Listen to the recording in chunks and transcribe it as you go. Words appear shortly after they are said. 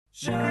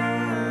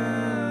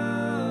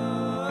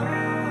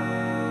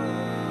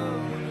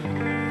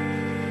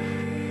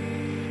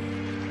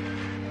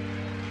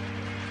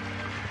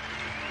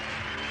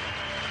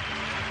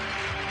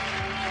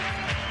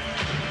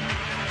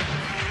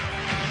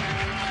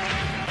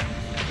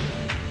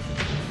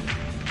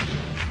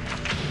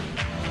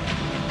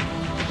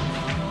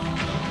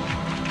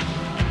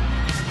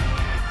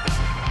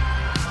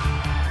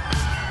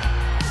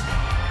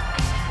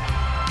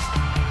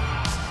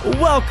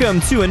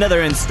Welcome to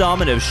another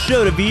installment of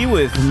Show to Be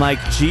with Mike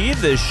G,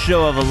 the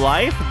show of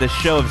life, the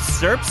show of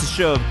SERPs, the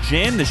show of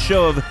gin, the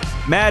show of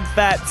mad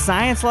fat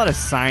science. A lot of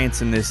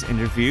science in this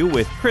interview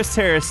with Chris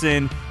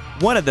Harrison,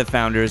 one of the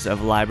founders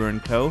of Liber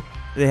 & Co.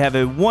 They have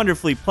a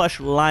wonderfully plush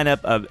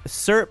lineup of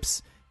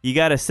SERPs. You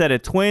got a set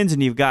of twins,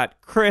 and you've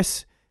got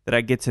Chris that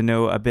I get to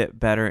know a bit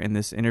better in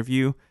this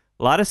interview.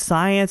 A lot of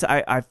science.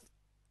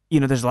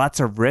 There's lots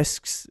of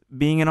risks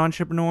being an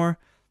entrepreneur.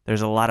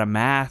 There's a lot of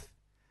math.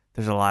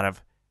 There's a lot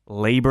of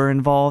labor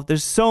involved.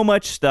 There's so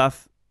much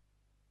stuff.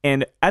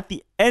 And at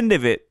the end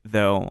of it,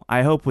 though,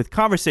 I hope with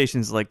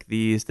conversations like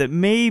these that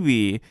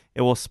maybe it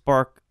will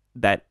spark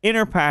that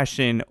inner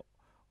passion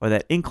or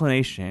that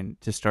inclination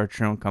to start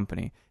your own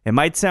company. It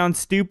might sound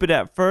stupid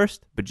at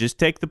first, but just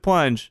take the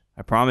plunge.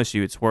 I promise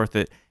you it's worth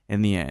it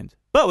in the end.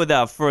 But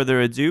without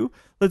further ado,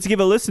 let's give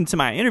a listen to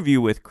my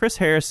interview with Chris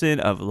Harrison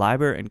of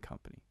Liber &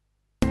 Company.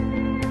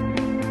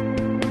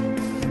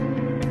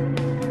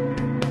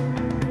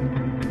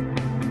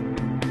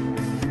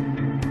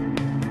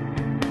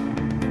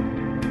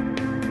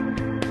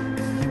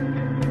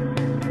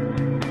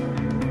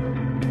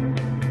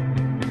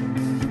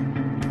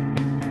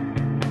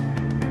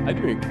 I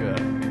drink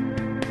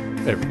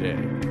every day,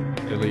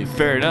 at least.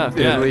 Fair enough.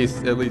 Yeah. At least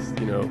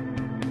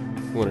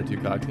one or two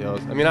cocktails.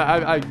 I mean,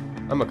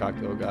 I'm a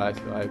cocktail guy,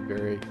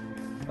 so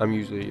I'm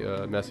usually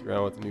messing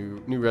around with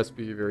new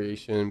recipe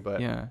variation.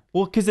 But yeah,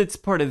 well, because it's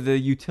part of the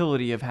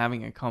utility of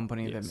having a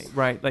company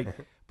right? Like,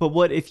 but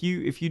what if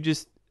you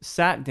just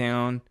sat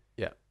down,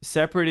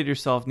 separated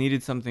yourself,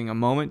 needed a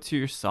moment to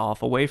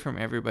yourself, away from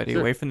everybody,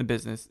 away from the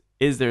business?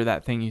 Is there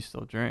that thing you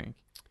still drink?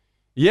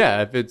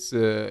 Yeah, if it's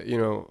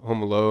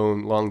home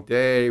alone, long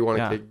day, want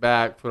to kick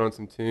back, put on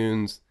some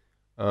tunes.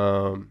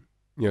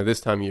 This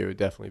time of year would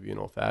definitely be an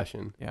old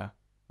fashioned. Yeah,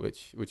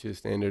 which is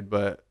standard,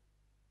 but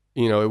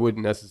it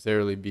wouldn't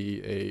necessarily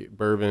be a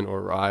bourbon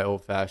or rye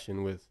old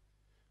fashioned with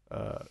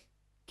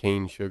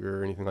cane sugar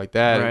or anything like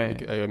that.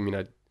 Right.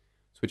 I'd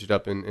switch it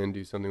up and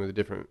do something with a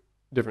different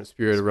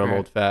spirit of rum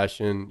old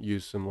fashioned.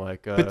 Use some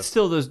but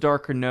still those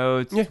darker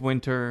notes.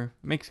 Winter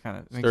makes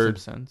some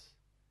sense.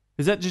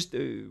 Is that just?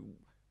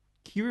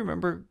 Can you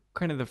remember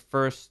kind of the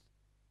first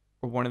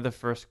or one of the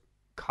first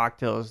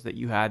cocktails that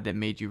you had that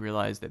made you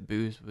realize that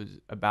booze was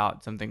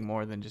about something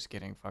more than just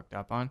getting fucked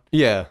up on?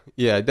 Yeah,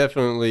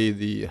 definitely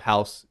the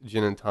house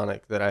gin and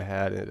tonic that I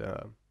had at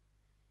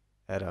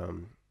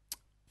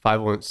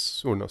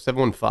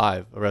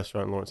 715, a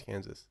restaurant in Lawrence,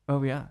 Kansas.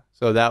 Oh yeah.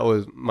 So that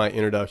was my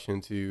introduction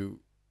to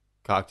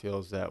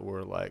cocktails that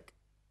were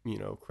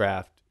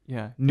craft,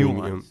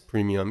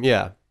 premium,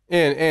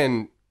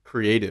 and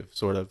creative,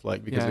 sort of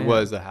because it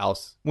was a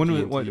house. What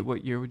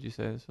year would you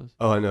say this was?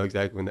 Oh, I know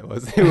exactly when that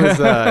was. It was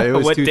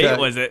what date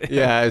was it?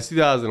 Yeah, it was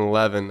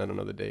 2011. I don't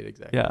know the date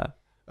exactly. Yeah.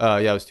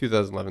 It was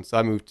 2011. So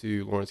I moved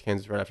to Lawrence,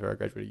 Kansas right after I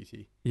graduated UT.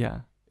 Yeah.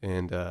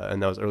 And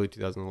that was early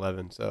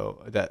 2011.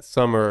 So that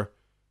summer,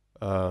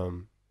 I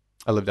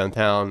lived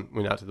downtown,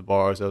 went out to the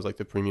bars. That was like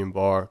the premium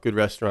bar, good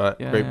restaurant,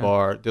 great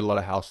bar, did a lot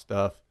of house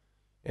stuff.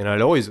 And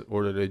I'd always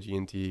ordered a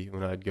G&T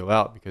when I'd go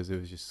out because it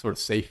was just sort of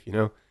safe,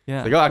 Yeah.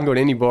 It's like, I can go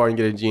to any bar and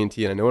get a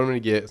G&T, and I know what I'm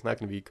going to get. It's not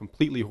going to be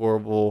completely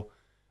horrible.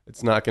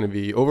 It's not going to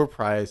be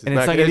overpriced. It's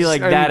not going to be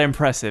that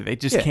impressive. It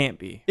just can't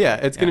be. Yeah,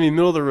 it's going to be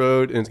middle of the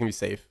road, and it's going to be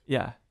safe.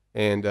 Yeah.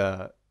 And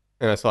I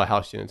saw a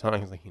house gin and tonic.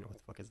 I was like, what the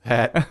fuck is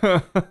that?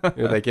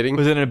 Are they kidding?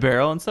 Was it in a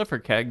barrel and stuff or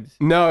kegs?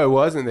 No, it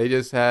wasn't. They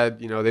just had,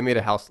 they made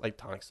a house like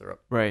tonic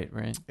syrup. Right.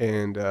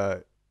 And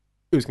it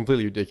was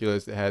completely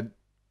ridiculous. It had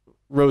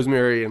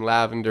rosemary and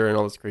lavender and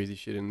all this crazy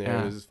shit in there.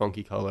 Yeah. It was this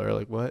funky color,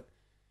 like what?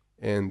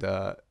 And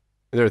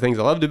there were things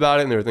I loved about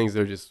it, and there were things that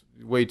were just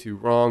way too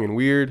wrong and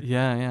weird.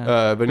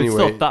 Yeah. But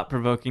anyway, still thought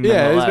provoking.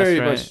 Yeah, it was very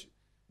much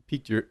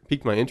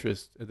piqued my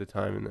interest at the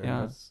time,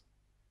 and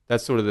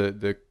that's sort of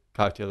the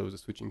cocktail that was a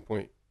switching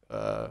point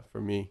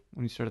for me.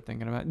 When you started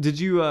thinking about it. Did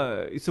you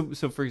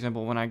so for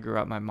example, when I grew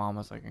up, my mom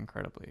was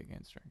incredibly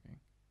against drinking.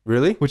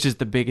 Really? Which is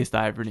the biggest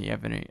irony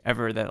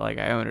ever that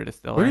I own a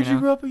distillery. Where did you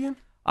grow up again?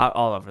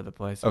 All over the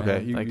place. Okay.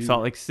 Man.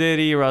 Salt Lake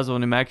City, Roswell,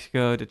 New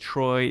Mexico,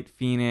 Detroit,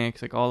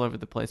 Phoenix, all over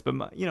the place. But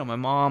my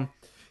mom,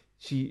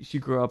 she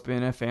grew up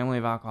in a family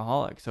of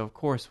alcoholics. So of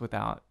course,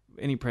 without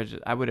any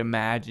prejudice, I would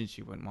imagine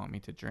she wouldn't want me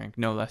to drink,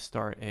 no less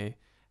start a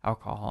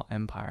alcohol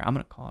empire. I'm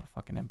going to call it a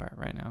fucking empire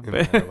right now.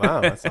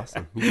 Wow, that's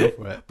awesome. You go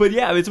for it. But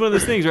yeah, it's one of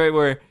those things, right,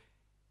 where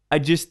I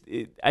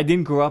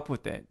didn't grow up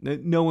with it.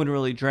 No one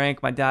really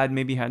drank. My dad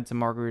maybe had some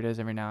margaritas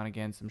every now and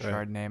again, some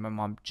Chardonnay. My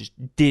mom just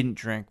didn't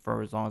drink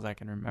for as long as I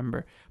can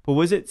remember. But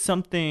was it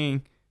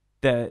something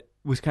that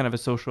was kind of a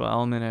social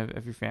element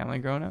of your family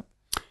growing up?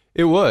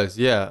 It was,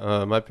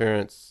 yeah. My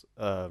parents,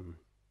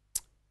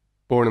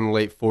 born in the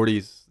late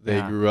 40s,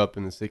 they grew up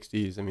in the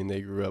 60s. I mean,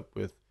 they grew up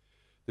with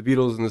the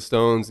Beatles and the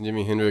Stones and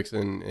Jimi Hendrix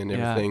and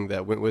everything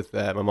that went with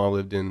that. My mom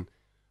lived in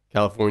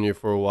California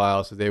for a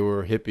while, so they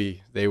were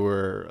hippie. They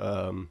were,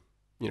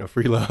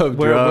 free love,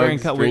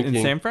 drugs, drinking.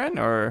 In San Fran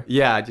or?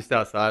 Yeah, just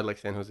outside, like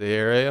San Jose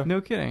area.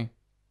 No kidding.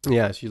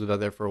 Yeah, she lived out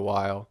there for a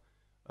while.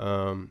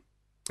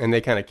 And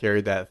they kind of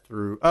carried that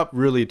through up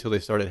really until they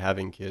started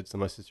having kids. So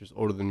my sister's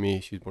older than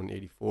me. She was born in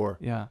 84.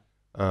 Yeah.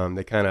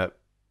 They kind of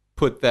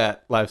put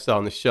that lifestyle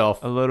on the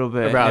shelf a little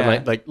bit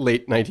around like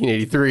late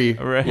 1983,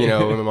 right.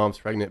 When my mom's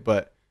pregnant.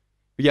 But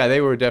yeah, they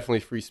were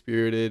definitely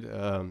free-spirited,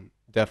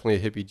 definitely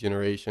a hippie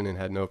generation and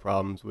had no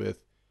problems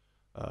with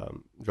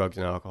drugs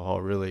and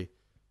alcohol, really.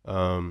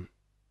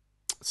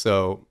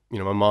 So,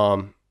 my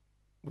mom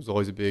was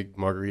always a big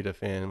margarita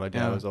fan, and my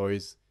dad was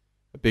always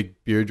a big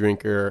beer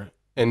drinker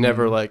and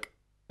never like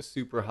a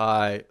super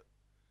high,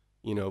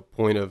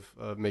 point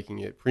of making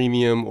it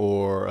premium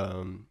or,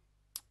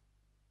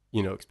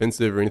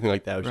 expensive or anything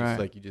like that. It was just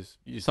like you just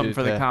something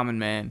for the common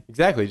man.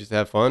 Exactly, just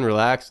have fun,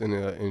 relax, and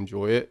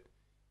enjoy it.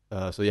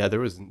 So yeah, there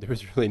was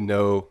really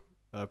no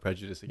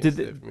prejudice against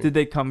it for me. Did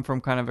they come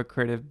from kind of a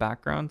creative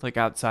background, like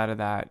outside of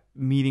that,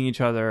 meeting each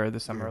other, the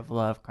summer of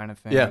love kind of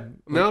thing? Yeah,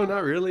 no,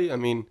 not really. I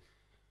mean,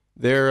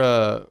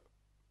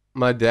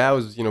 my dad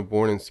was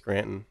born in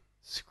Scranton.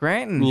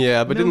 Scranton.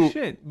 Yeah, but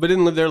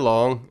didn't live there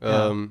long.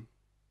 Kind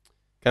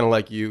of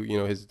like you,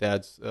 his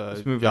dad's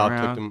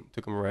job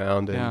took him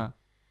around, and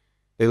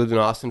they lived in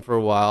Austin for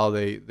a while.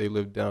 They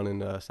lived down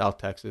in South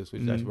Texas,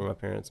 which is actually where my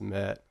parents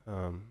met.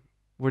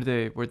 Where'd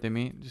they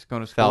meet? Just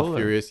going to school? South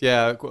Furious,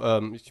 yeah,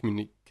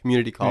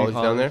 community college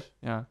down there.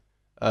 Yeah.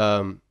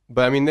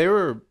 But I mean, they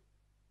were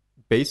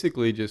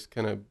basically just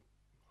kind of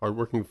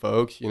hardworking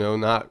folks,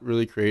 not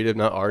really creative,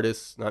 not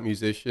artists, not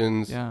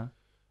musicians. Yeah.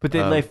 But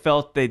they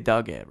felt they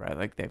dug it, right?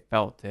 Like they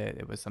felt it.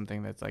 It was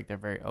something that's like they're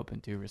very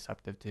open to,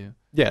 receptive to.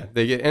 Yeah,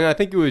 and I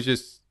think it was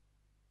just,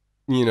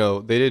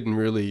 they didn't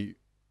really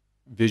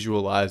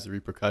visualize the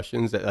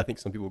repercussions that I think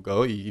some people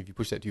go. If you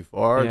push that too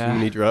far, too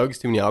many drugs,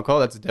 too many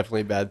alcohol, that's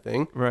definitely a bad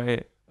thing.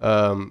 Right.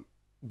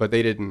 But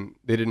they didn't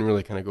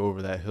really kind of go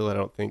over that hill, I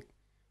don't think.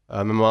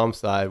 My mom's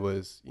side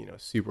was,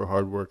 super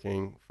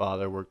hardworking.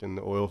 Father worked in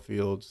the oil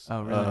fields.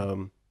 Oh,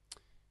 really?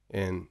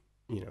 And,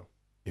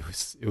 it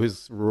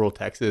was rural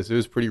Texas. It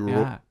was pretty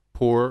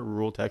poor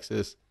rural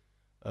Texas.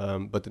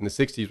 But then the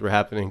 60s were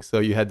happening, so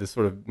you had this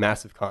sort of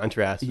massive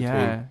contrast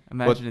between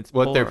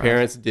what their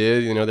parents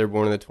did. They're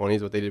born in the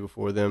 20s, what they did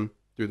before them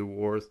through the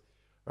wars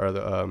or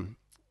the World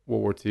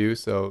War II.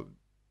 So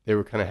they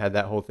were kind of had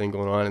that whole thing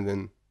going on, and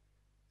then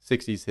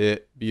 60s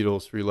hit,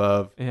 Beatles, Free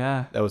Love.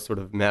 Yeah, that was sort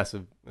of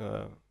massive.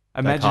 I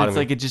imagine it's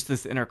like just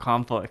this inner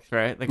conflict,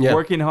 right? Like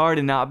working hard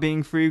and not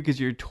being free because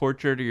you're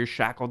tortured or you're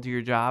shackled to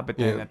your job, but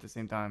then at the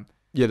same time.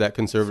 Yeah, that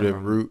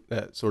conservative root,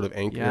 that sort of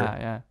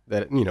anchor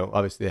that,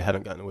 obviously they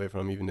haven't gotten away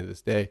from even to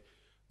this day.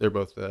 They're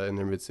both in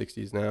their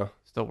mid-60s now.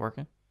 Still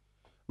working?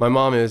 My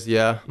mom is,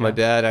 yeah. My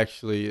dad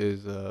actually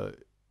is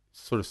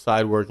sort of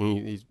side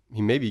working.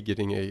 He may be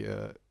getting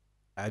a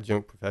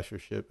adjunct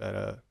professorship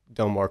at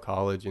Del Mar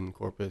College in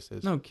Corpus.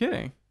 No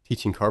kidding.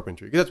 Teaching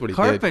carpentry. That's what he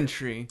did.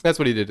 Carpentry? That's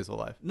what he did his whole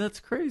life. That's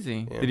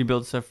crazy. Yeah. Did he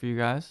build stuff for you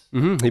guys?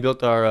 Mm-hmm. He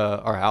built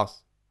our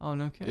house. Oh,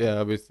 no kidding.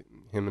 Yeah, with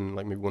him and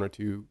like maybe one or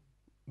two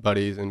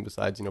buddies, and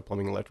besides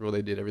plumbing and electrical,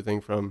 they did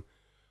everything from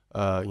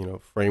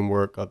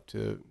framework up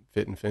to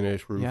fit and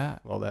finish, roof,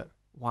 all that.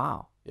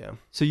 Wow. Yeah.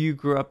 So you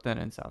grew up then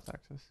in South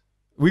Texas?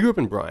 We grew up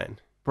in Bryan.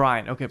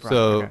 Okay, Bryan.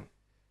 So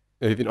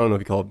if you don't know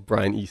if you call it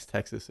Bryan, East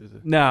Texas, is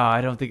it? No,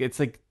 I don't think it's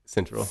like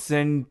Central.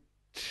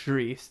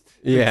 Centrist.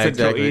 Yeah,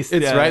 exactly. East,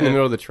 it's right in the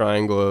middle of the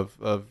triangle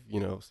of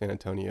San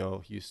Antonio,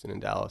 Houston,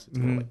 and Dallas. It's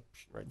kind of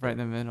like right in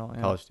the middle.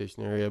 Yeah. College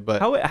Station area.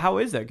 But how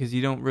is that? Because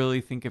you don't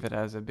really think of it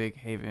as a big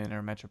haven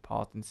or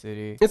metropolitan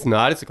city. It's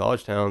not. It's a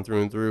college town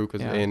through and through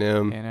because of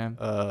A&M.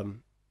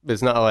 But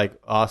it's not like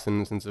Austin in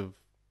the sense of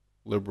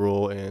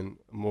liberal and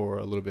more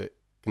a little bit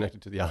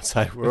connected to the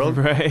outside world.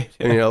 Right.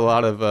 And a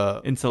lot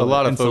of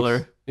insular.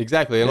 Folks.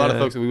 Exactly. A lot of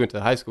folks that we went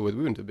to high school with.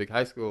 We went to a big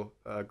high school,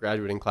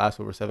 graduating class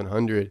over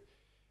 700,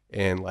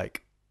 and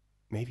like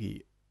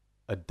maybe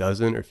a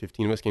dozen or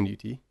 15 of us came to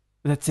UT.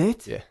 That's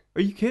it? Yeah.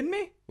 Are you kidding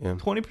me? Yeah.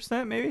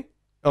 20% maybe?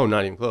 Oh,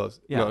 not even close.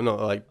 Yeah. No,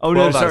 like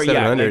 12 out of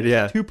 700.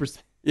 Yeah. 2%.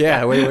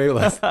 Yeah, way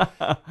less.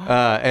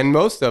 And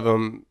most of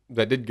them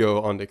that did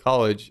go on to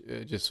college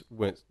just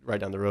went right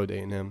down the road to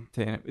A&M.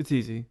 It's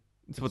easy.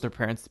 It's what their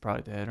parents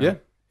probably did, right? Yeah.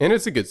 And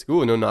it's a good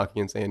school. No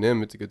knocking against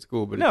A&M. It's a good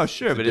school. But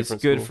it's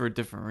good for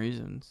different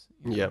reasons.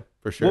 Yeah,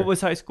 for sure. What was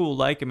high school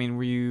like? I mean,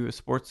 were you a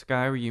sports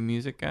guy? Were you a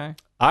music guy?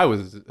 I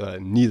was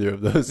neither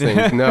of those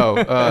things. No.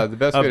 The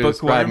best way to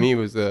describe me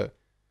was a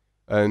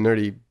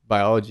nerdy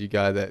biology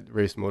guy that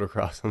raced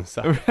motocross on the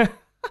side.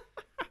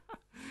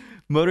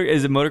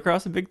 Is it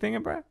motocross a big thing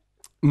in Bryan?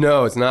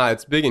 No, it's not.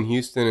 It's big in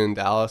Houston and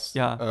Dallas.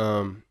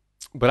 Yeah.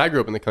 But I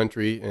grew up in the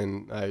country,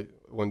 and I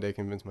one day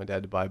convinced my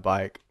dad to buy a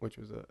bike, which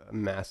was a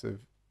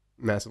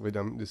massively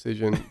dumb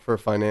decision for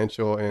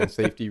financial and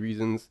safety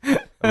reasons,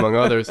 among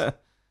others.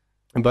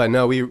 But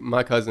no,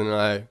 my cousin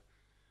and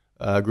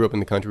I grew up in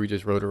the country. We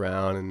just rode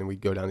around, and then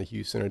we'd go down to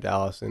Houston or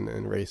Dallas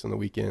and race on the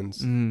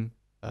weekends.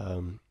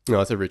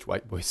 It's a rich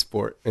white boy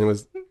sport, and it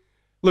was.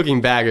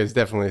 Looking back, it's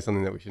definitely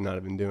something that we should not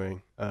have been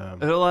doing. Are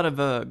there a lot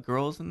of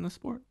girls in the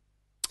sport?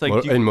 It's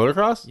like in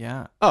motocross?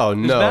 Yeah. Oh,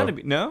 There's no. bound to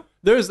be, no?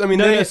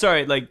 No,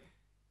 sorry. Like,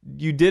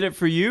 you did it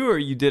for you or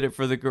you did it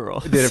for the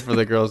girls? I did it for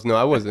the girls. No,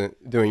 I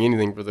wasn't doing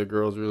anything for the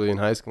girls really in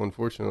high school,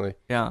 unfortunately.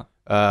 Yeah.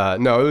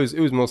 No, it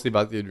was mostly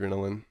about the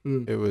adrenaline.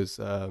 It was,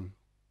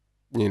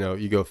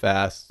 you go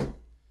fast.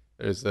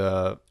 There's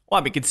Well,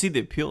 I can see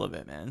the appeal of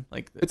it, man.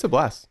 It's a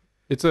blast.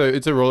 It's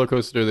a roller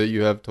coaster that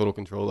you have total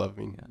control of.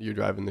 I mean, you're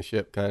driving the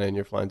ship kind of, and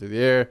you're flying through the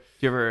air. Do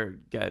you ever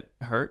get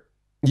hurt?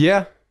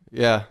 Yeah.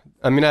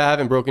 I mean, I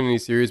haven't broken any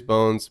serious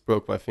bones.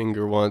 Broke my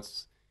finger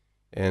once,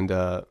 and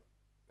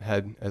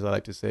had, as I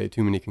like to say,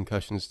 too many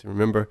concussions to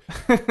remember.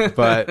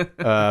 But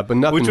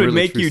nothing. Which would really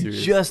make you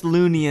serious. just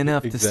loony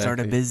enough to start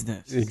a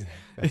business. Exactly.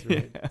 That's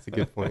right. That's a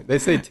good point. They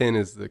say 10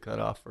 is the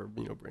cutoff for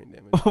brain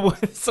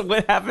damage. So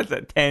what happens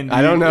at 10?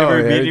 I don't know.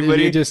 Ever meet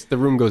anybody? The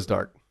room goes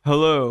dark.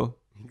 Hello.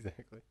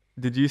 Exactly.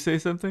 Did you say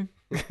something?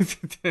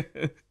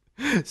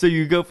 So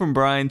you go from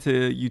Bryan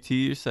to UT,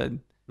 you said.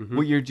 Mm-hmm.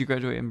 What year did you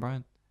graduate in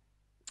Bryan?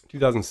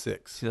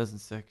 2006.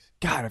 2006.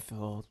 God, I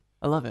feel old.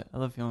 I love it. I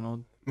love feeling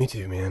old. Me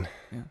too, man.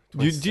 Yeah.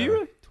 Do you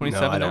really?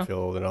 27 No, I now? don't feel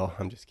old at all.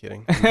 I'm just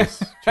kidding. I'm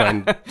just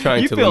trying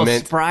you to feel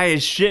lament. spry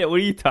as shit. What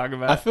are you talking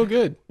about? I feel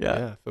good.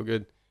 Yeah, I feel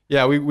good.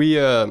 Yeah, we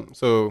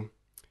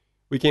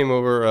came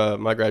over.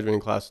 My graduating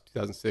class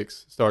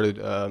 2006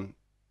 started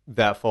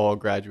that fall.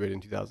 Graduated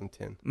in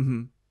 2010.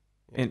 Mm-hmm.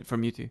 Yeah. And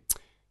from UT.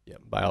 Yeah,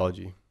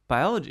 biology.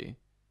 Biology.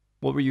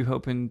 What were you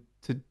hoping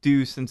to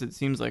do? Since it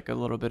seems like a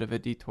little bit of a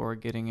detour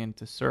getting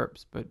into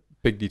SERPs, but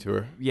big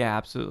detour. Yeah,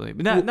 absolutely.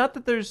 But not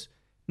that there's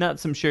not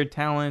some shared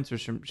talents or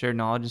some shared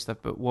knowledge and stuff.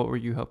 But what were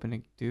you hoping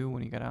to do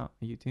when you got out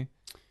at UT?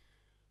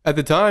 At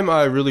the time,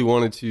 I really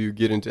wanted to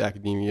get into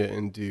academia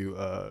and do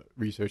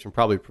research and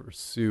probably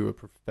pursue a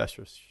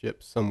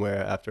professorship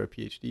somewhere after a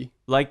PhD.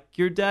 Like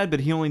your dad,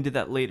 but he only did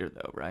that later,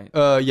 though, right?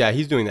 Yeah,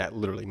 he's doing that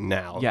literally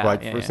now.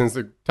 Since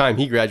the time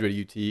he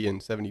graduated UT in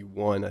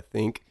 71, I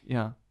think.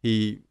 Yeah.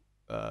 He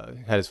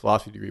had his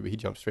philosophy degree, but he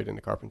jumped straight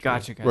into carpentry.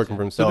 Gotcha. Working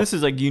for himself. So this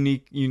is like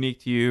unique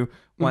to you.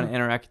 Want to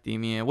enter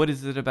academia. What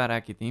is it about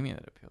academia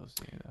that appeals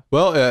to you, though?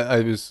 Well, I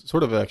was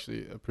sort of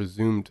actually a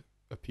presumed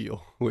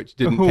appeal, which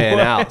didn't pan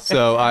out.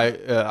 So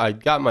I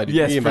got my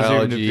degree in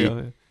biology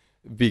appeal,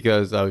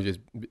 because I was just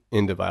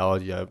into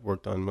biology. I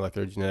worked on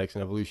molecular genetics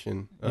and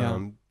evolution,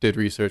 did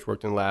research,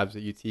 worked in labs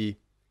at UT,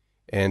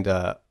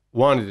 and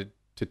wanted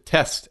to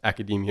test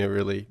academia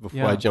really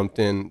before I jumped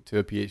into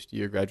a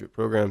PhD or graduate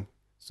program.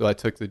 So I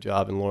took the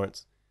job in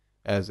Lawrence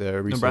as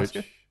a research.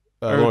 Nebraska?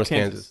 Lawrence,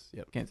 Kansas.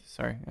 Yep. Kansas,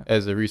 sorry. Yeah.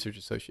 As a research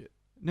associate.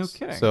 No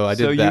kidding. So I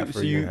did that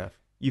for a year and a half.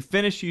 You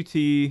finished UT,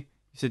 you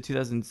said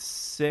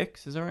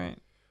 2006, is that right?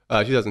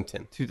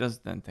 2010.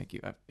 2010, thank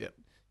you. Yep.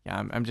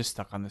 Yeah, I'm just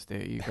stuck on this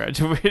day you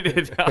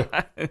graduated.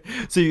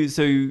 So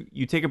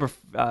you take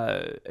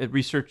a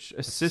research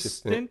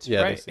assistant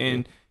right, basically.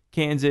 In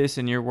Kansas,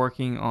 and you're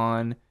working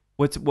on...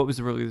 What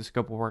was really the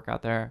scope of work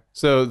out there?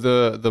 So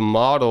the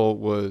model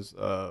was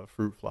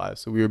fruit flies.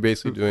 So we were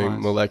basically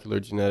doing molecular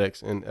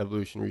genetics and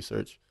evolution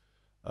research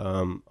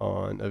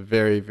on a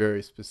very,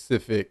 very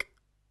specific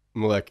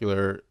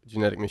molecular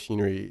genetic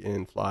machinery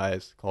in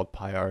flies called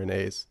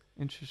piRNAs.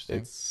 Interesting.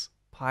 It's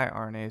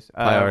piRNAs.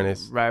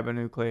 piRNAs.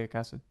 Ribonucleic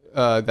acid.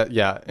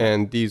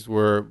 And these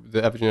were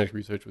the epigenetic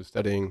research was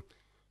studying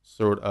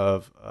sort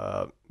of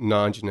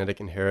non-genetic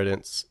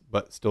inheritance,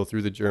 but still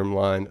through the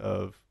germline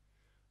of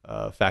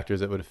factors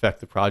that would affect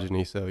the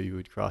progeny. So you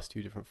would cross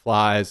two different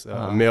flies,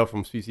 a male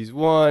from species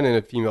 1 and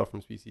a female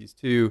from species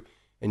 2,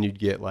 and you'd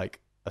get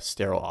like a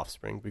sterile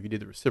offspring. But if you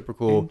did the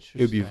reciprocal,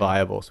 it would be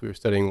viable. So we were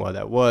studying why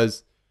that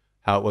was,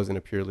 how it wasn't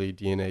a purely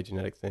DNA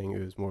genetic thing.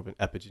 It was more of an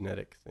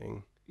epigenetic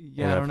thing.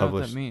 Yeah, I don't know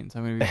what that means.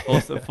 I'm going to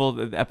be full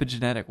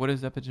epigenetic. What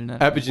is epigenetic?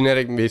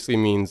 Epigenetic basically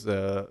means,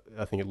 I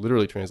think it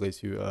literally translates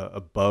to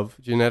above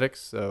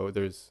genetics. So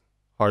there's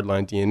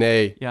hardline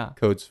DNA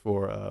codes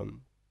for...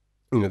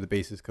 the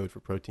basis code for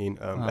protein.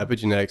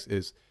 Epigenetics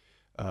is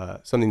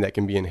something that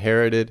can be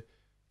inherited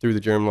through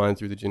the germline,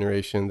 through the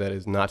generation, that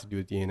is not to do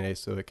with DNA.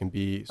 So it can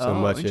be so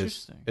much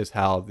as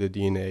how the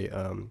DNA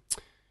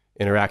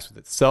interacts with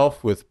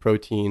itself, with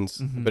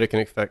proteins, but it can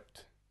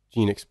affect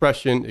gene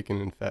expression. It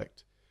can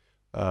affect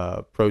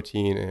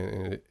protein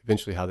and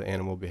eventually how the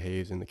animal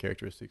behaves and the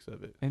characteristics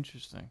of it.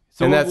 Interesting.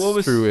 So and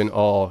that's true in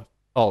all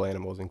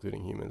animals,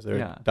 including humans. There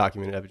are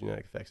documented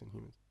epigenetic effects in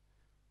humans.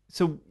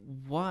 So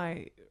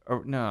why...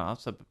 Or no, I'll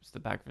step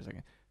back for a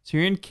second. So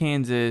you're in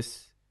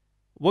Kansas.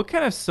 What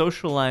kind of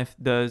social life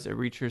does a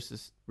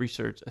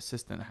research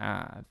assistant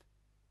have?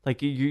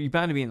 Like you're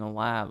bound to be in the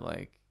lab,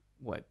 like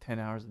what, 10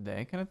 hours a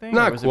day, kind of thing?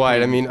 Not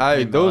quite. I mean,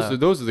 those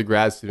are the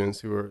grad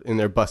students who are in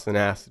there busting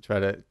ass to try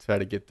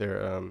to get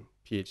their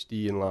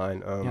PhD in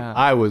line.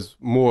 I was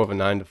more of a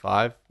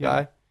 9-to-5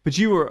 guy. But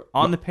you were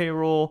on the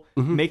payroll,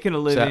 making a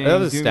living, I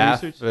was doing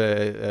staff research?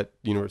 at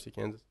University of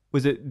Kansas.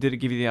 Did it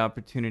give you the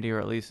opportunity, or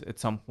at least at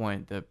some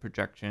point, the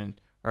projection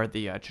or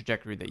the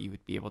trajectory that you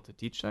would be able to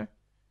teach there?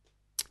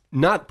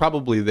 Not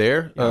probably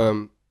there.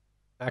 Yeah.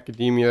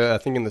 Academia, I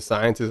think in the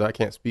sciences, I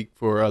can't speak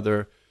for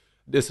other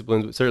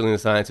disciplines, but certainly in the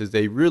sciences,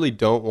 they really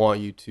don't want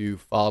you to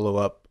follow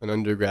up an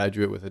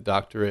undergraduate with a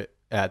doctorate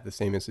at the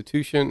same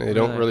institution, and they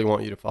don't really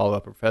want you to follow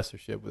up a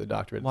professorship with a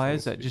doctorate. Why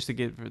is that? Just to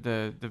get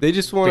the they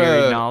just want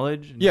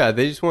knowledge? Yeah,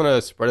 they just want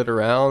to spread it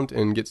around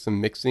and get some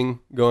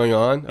mixing going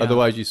on. Yeah.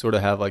 Otherwise, you sort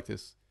of have like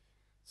this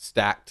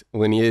stacked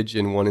lineage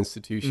in one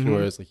institution,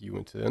 whereas like you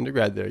went to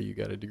undergrad there, you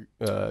got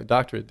a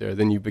doctorate there,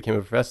 then you became a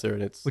professor,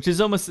 and which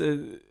is almost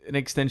an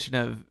extension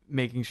of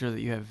making sure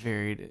that you have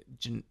varied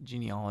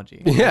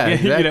genealogy. Yeah,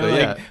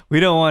 exactly.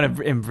 We don't want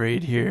to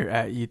inbreed here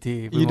at UT.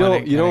 You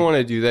don't want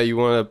to do that. You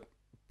want to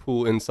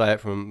pull insight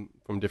from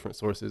different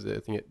sources. I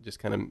think it just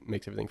kind of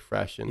makes everything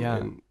fresh,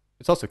 and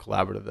it's also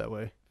collaborative that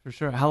way. For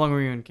sure. How long were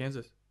you in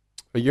Kansas?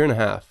 A year and a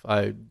half.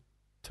 I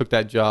took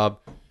that job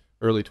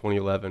early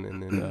 2011,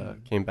 and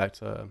then came back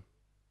to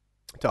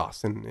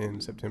Austin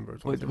in September.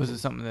 Was it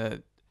something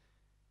that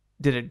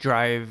did it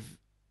drive?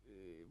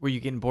 Were you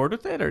getting bored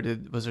with it, or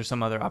was there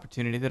some other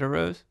opportunity that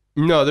arose?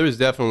 No, there was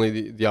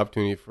definitely the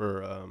opportunity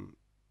for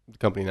the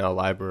company now,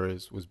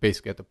 Libraries, was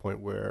basically at the point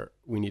where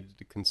we needed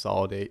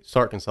to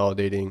start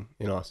consolidating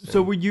in Austin.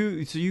 So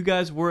you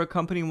guys were a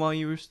company while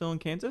you were still in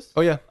Kansas?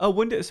 Oh yeah. Oh,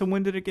 when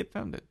did it get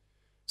founded?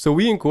 So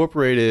we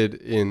incorporated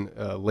in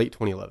late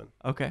 2011.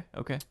 Okay.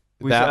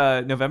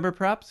 November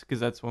perhaps,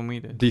 because that's when we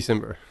did.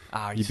 December.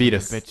 Oh, you beat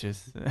us,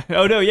 bitches.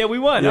 Oh no, yeah, we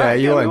won. Yeah,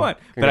 you won. We won.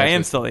 But I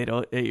am still 8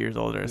 years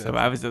older, so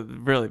I was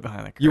really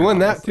behind the curve. You won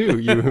that too.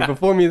 You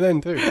before me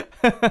then too.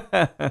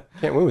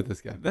 Can't win with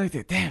this guy.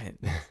 Damn it.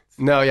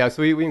 No, yeah.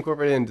 So we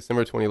incorporated in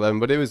December 2011,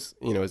 but it was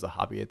a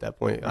hobby at that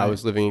point. Right. I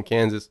was living in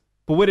Kansas.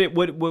 But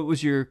what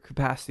was your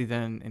capacity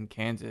then in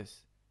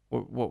Kansas?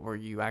 What were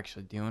you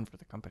actually doing for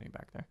the company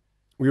back there?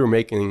 We were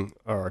making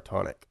our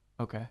tonic.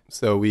 Okay.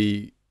 So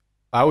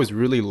I was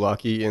really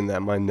lucky in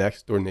that my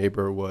next door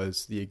neighbor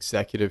was the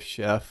executive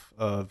chef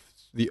of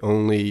the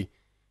only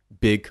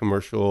big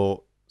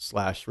commercial /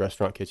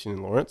 restaurant kitchen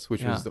in Lawrence,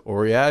 which was the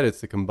Oriad.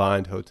 It's a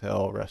combined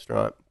hotel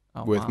restaurant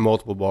with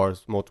multiple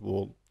bars,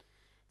 multiple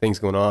things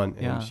going on.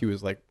 And she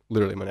was like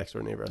literally my next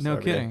door neighbor. No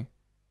kidding.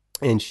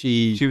 And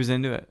she was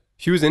into it.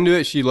 She was into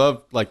it. She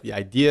loved like the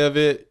idea of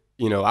it.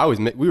 We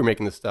were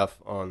making this stuff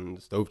on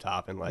the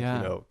stovetop and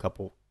a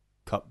couple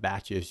cup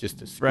batches just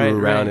to screw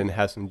around and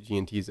have some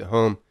G&Ts at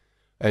home.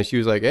 And she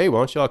was like, hey, why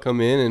don't y'all come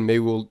in and maybe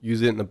we'll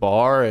use it in the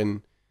bar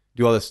and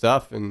do all this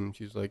stuff. And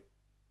she was like,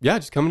 yeah,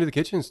 just come into the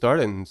kitchen and start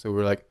it. And so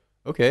we're like,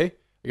 okay,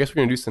 I guess we're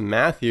going to do some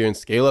math here and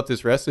scale up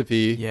this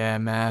recipe. Yeah,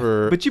 math.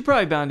 But you're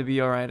probably bound to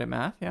be all right at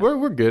math. Yeah,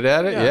 we're good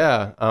at it.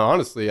 Yeah.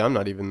 Honestly, I'm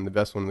not even the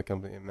best one in the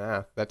company at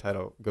math. That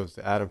title goes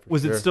to Adam for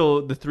Was sure. it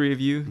still the three of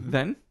you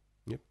then?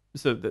 Yep.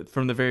 So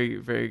from the very,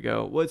 very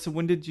go. So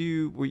when did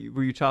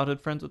were you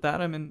childhood friends with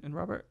Adam and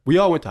Robert? We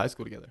all went to high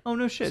school together. Oh,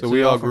 no shit. So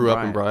we all grew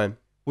up in Bryan.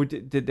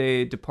 Did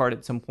they depart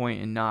at some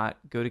point and not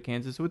go to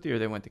Kansas with you, or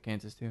they went to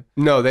Kansas too?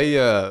 No,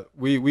 they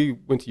we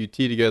went to UT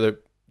together,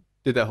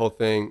 did that whole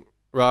thing.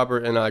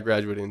 Robert and I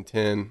graduated in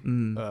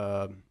 10,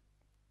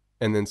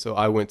 and then so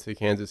I went to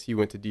Kansas, he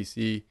went to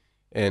DC,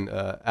 and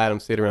Adam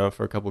stayed around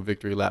for a couple of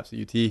victory laps at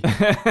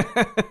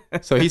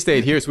UT. So he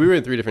stayed here. So we were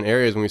in 3 different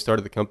areas when we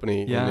started the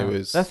company. Yeah, and it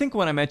was. I think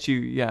when I met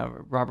you,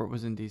 Robert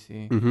was in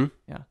DC. Mm-hmm.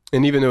 Yeah,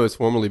 and even though it's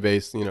formally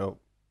based,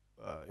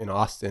 in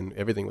Austin,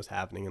 everything was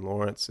happening in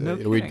Lawrence.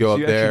 We'd go up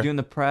there. Doing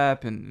the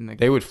prep and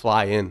they would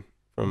fly in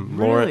from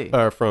Lawrence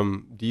or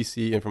from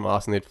DC and from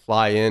Austin. They'd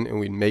fly in and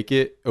we'd make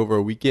it over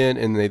a weekend,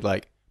 and they'd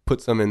like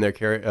put some in their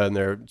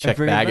checked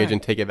baggage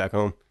and take it back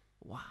home.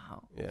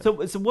 Wow. Yeah. So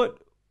what?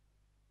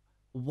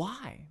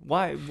 Why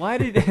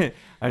did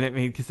I didn't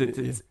mean because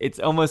it's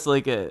almost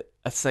like a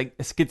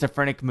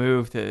schizophrenic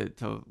move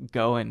to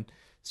go and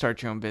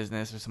start your own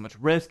business. There's so much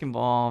risk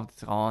involved.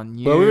 It's all on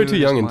you. Well, we were too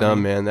young and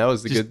dumb, man. That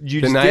was the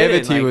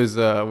naivety was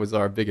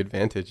our big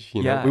advantage.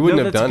 We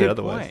wouldn't have done it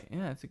otherwise. Yeah,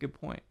 that's a good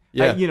point.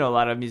 Yeah. A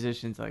lot of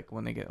musicians, like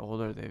when they get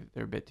older,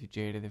 they're a bit too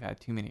jaded. They've had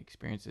too many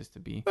experiences to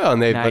be. Well,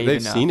 and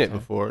they've seen it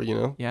before.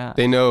 Yeah.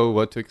 They know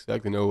what to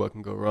expect. They know what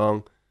can go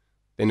wrong.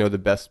 They know the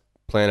best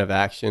plan of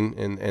action,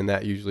 and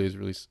that usually is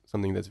really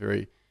something that's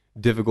very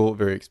difficult,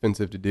 very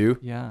expensive to do.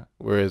 Yeah.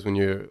 Whereas when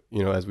you're,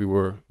 as we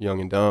were young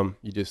and dumb,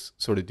 you just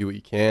sort of do what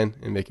you can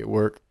and make it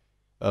work.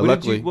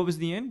 Luckily, what was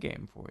the end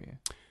game for you?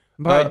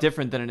 Probably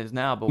different than it is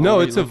now, but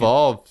no, it's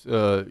evolved.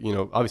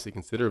 Obviously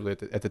considerably.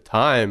 At the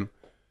time,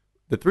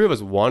 the 3 of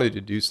us wanted to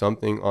do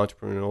something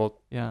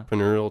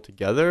entrepreneurial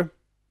together.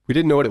 We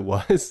didn't know what it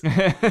was.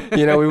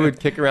 We would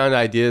kick around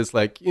ideas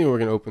like, we're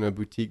going to open a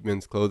boutique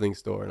men's clothing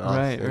store in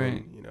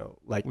Austin.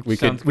 Right. We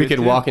could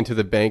walk into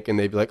the bank and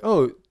they'd be like,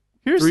 oh,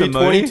 here's 3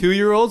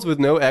 22-year-olds with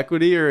no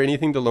equity or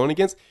anything to loan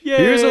against. Yay!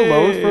 Here's a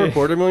loan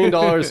for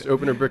 $250,000 to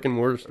open a brick and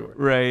mortar store.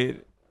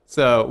 Right.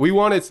 So we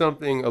wanted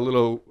something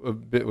a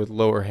bit with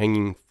lower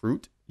hanging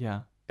fruit.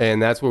 Yeah.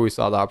 And that's where we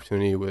saw the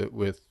opportunity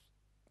with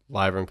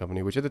Liver and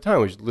Company, which at the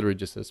time was literally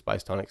just a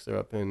spice tonic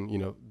syrup. And,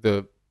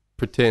 the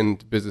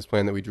pretend business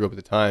plan that we drew up at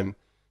the time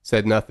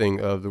said nothing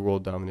of the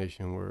world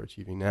domination we're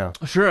achieving now.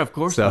 Sure, of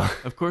course not.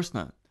 Of course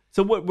not.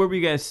 So what were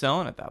you guys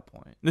selling at that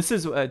point? This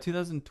is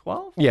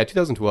 2012? Yeah,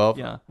 2012.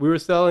 Yeah. We were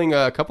selling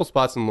a couple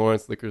spots in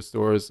Lawrence liquor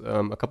stores,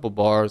 a couple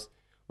bars.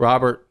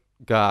 Robert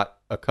got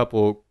a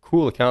couple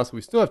cool accounts that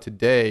we still have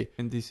today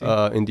in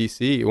DC. In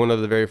DC. One of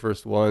the very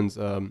first ones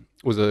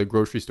was a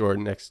grocery store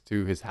next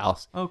to his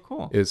house. Oh,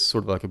 cool. It's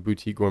sort of like a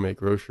boutique gourmet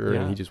grocer,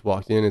 and he just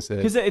walked in and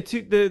said... Because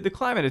the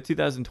climate of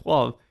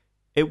 2012,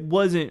 it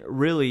wasn't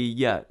really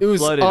yet It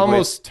was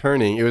almost with,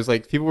 turning. It was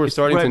like people were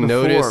starting right to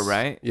before, notice.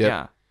 Right?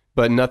 Yeah.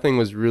 But nothing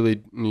was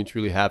really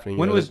truly happening.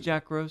 When was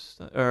Jack Roast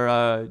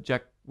or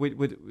Jack? Wait,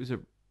 was it?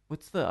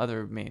 What's the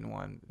other main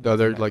one? The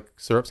other like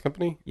syrups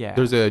company? Yeah.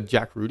 There's a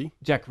Jack Rudy.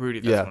 Jack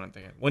Rudy. That's what I'm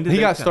thinking. When did he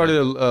got started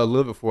a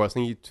little before us?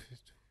 I think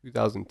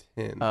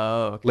 2010.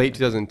 Oh, okay. Late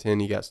 2010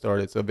 he got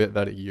started, so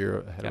about a year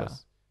ahead of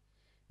us.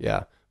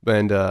 Yeah.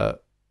 And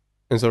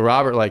so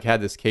Robert like had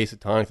this case of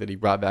tonic that he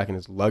brought back in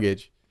his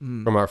luggage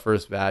from our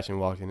first batch and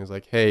walked in and was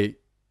like, "Hey,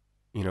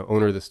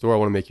 owner of the store, I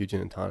want to make you gin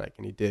and tonic."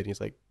 And he did. And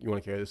he's like, "You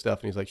want to carry this stuff?"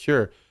 And he's like,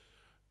 "Sure."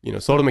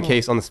 Sold him a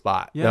case on the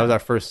spot. Yeah. That was our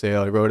first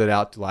sale. He wrote it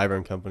out to Liver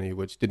and Company,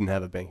 which didn't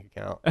have a bank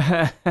account.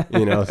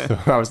 So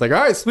I was like,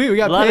 all right, sweet, we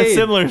got paid. A lot of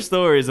similar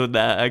stories with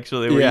that,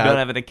 actually, where you don't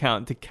have an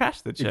account to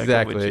cash the check.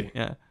 Exactly.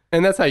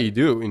 And that's how you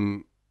do it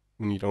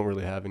when you don't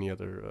really have any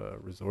other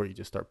resort. You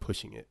just start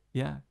pushing it.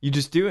 Yeah, you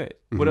just do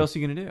it. What else are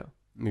you going to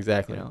do?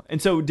 Exactly.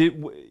 And so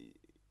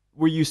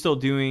were you still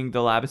doing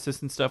the lab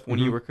assistant stuff when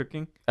you were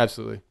cooking?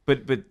 Absolutely.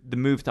 But the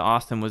move to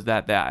Austin, was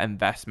that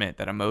investment,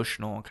 that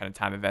emotional kind of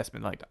time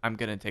investment, like, I'm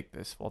going to take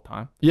this full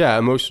time? Yeah,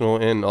 emotional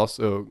and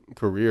also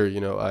career.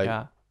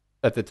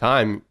 At the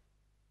time,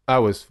 I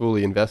was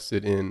fully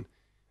invested in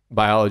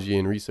biology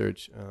and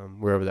research,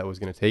 wherever that was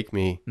going to take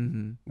me.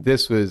 Mm-hmm.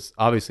 This was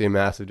obviously a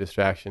massive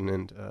distraction,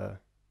 and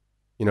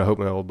I hope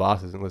my old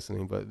boss isn't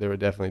listening, but there were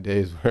definitely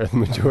days where the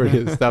majority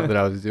of the stuff that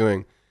I was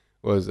doing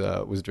was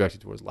directed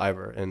towards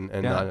Liver and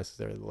not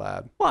necessarily the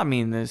lab. Well, I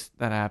mean, that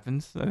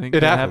happens. I think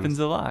that happens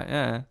a lot.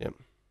 Yeah. Yep,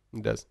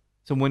 it does.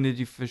 So when did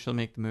you officially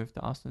make the move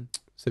to Austin?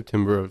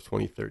 September of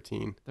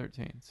 2013.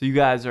 So you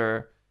guys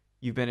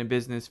you've been in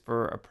business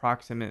for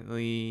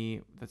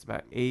approximately, that's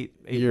about eight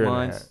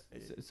months,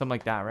 something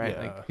like that, right?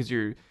 Yeah. Like, because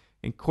you're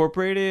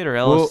incorporated or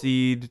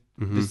LLC'd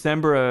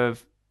December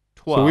of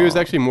 12. So we was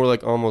actually more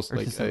like almost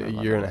like a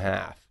year and a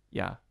half.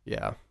 Yeah.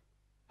 Yeah.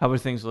 How were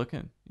things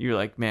looking? You're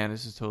like, man,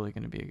 this is totally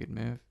going to be a good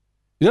move.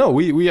 No,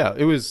 it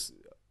was,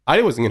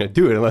 I wasn't going to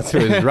do it unless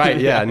it was right.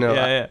 Yeah, no.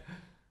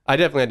 I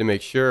definitely had to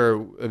make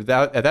sure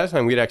that at that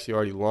time we'd actually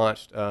already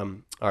launched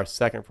our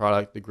second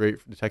product,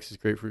 the Texas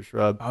grapefruit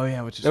shrub. Oh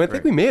yeah, which is great. I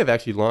think we may have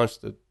actually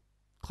launched the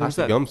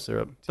classic gum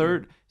syrup.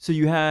 Third. So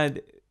you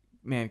had,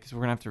 man, because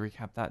we're going to have to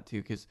recap that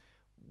too, because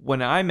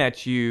when I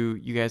met you,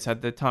 you guys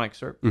had the tonic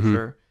syrup, for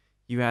sure.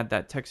 You had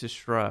that Texas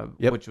shrub,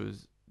 which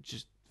was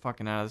just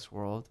fucking out of this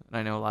world, and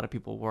I know a lot of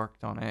people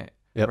worked on it.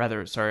 A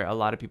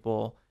lot of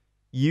people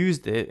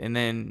used it, and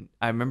then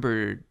I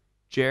remember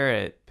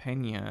Jarrett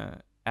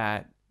Pena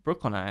at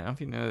Brooklynite, I don't know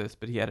if you know this,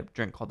 but he had a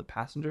drink called the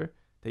Passenger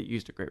that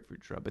used a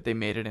grapefruit shrub, but they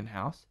made it in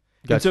house.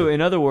 Gotcha. And so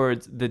in other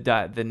words,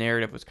 the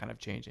narrative was kind of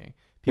changing.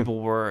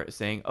 People were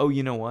saying, oh,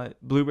 you know what,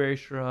 blueberry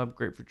shrub,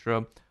 grapefruit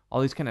shrub, all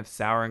these kind of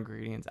sour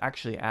ingredients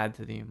actually add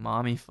to the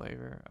umami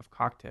flavor of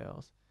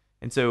cocktails.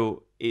 And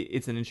so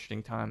it's an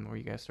interesting time where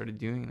you guys started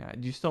doing that.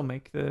 Do you still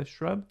make the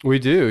shrub? We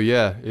do,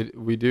 yeah.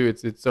 We do.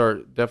 It's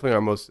definitely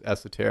our most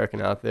esoteric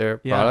and out there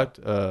product.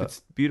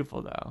 It's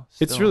beautiful though.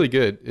 It's really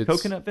good. It's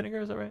coconut vinegar,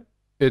 is that right?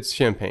 It's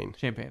champagne.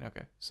 Champagne,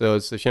 okay. So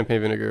it's the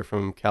champagne vinegar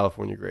from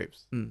California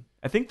grapes.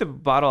 I think the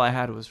bottle I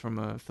had was from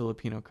a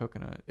Filipino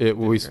coconut.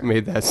 We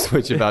made that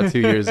switch about 2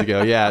 years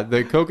ago. Yeah,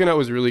 the coconut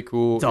was really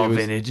cool. It's all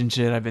vintage and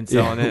shit. I've been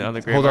selling it on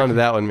the grape. Hold on to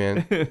that one,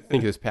 man. I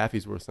think this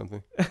Pappy's worth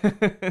something.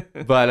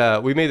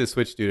 But we made the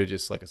switch due to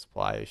just like a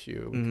supply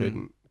issue. We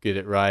couldn't get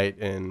it right,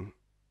 and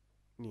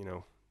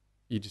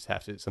you just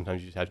have to.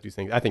 Sometimes you just have to do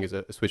things. I think it's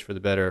a switch for the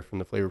better from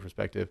the flavor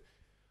perspective.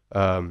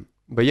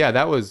 But yeah,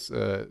 that was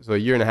so a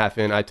year and a half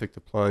in, I took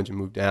the plunge and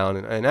moved down,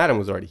 and Adam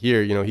was already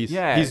here.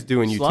 He's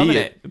doing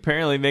UT.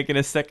 Apparently making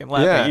a second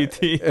lap at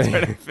UT,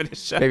 trying to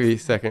finish up. Maybe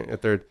second or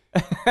third.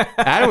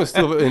 Adam was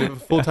still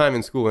full time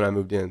in school when I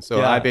moved in,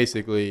 so I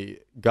basically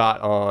got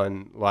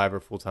on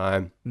Liver full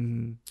time.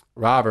 Mm-hmm.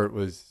 Robert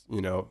was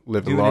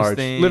living large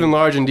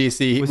in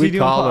DC. Was he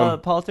doing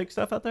politics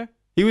stuff out there?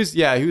 He was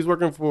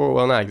working for,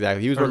 well, not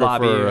exactly. He was working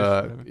for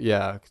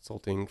a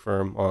consulting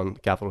firm on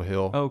Capitol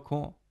Hill. Oh,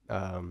 cool.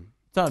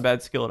 It's not a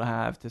bad skill to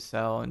have to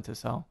sell,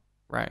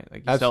 right?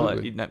 Like you sell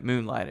it, you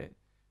moonlight it.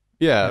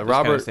 Yeah,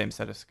 Robert. Kind of same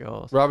set of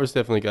skills. Robert's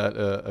definitely got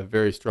a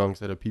very strong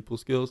set of people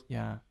skills.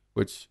 Yeah.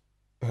 Which,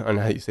 I don't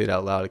know how you say it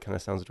out loud. It kind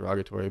of sounds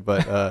derogatory,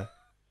 but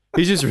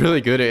he's just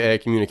really good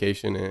at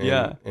communication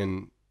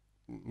and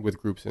with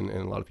groups and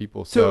a lot of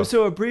people. So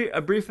a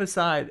brief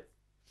aside.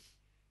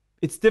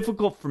 It's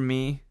difficult for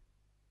me,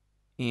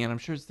 and I'm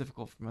sure it's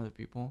difficult for other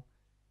people.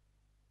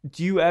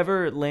 Do you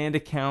ever land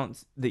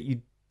accounts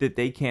that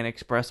they can't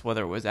express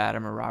whether it was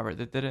Adam or Robert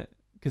that did it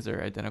because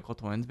they're identical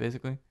twins,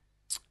 basically?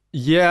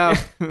 Yeah,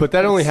 but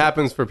that only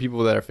happens for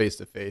people that are face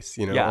to face.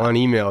 Yeah. On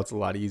email it's a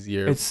lot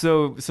easier. It's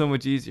so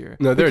much easier.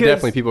 No, there are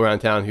definitely people around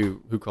town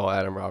who call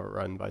Adam Robert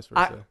Rudd and vice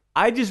versa.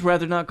 I just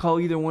rather not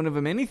call either one of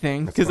them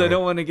anything because I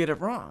don't want to get it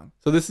wrong.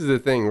 So this is the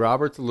thing.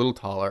 Robert's a little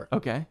taller.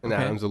 Okay. And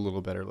Adam's a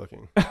little better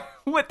looking.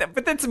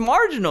 But that's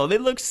marginal. They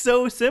look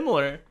so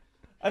similar.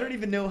 I don't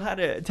even know how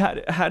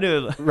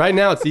to. Right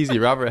now it's easy.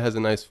 Robert has a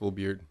nice full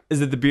beard.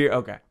 Is it the beard?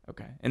 Okay.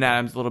 And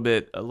Adam's a little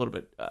bit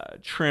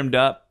trimmed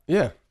up.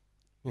 Yeah.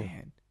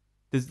 Man,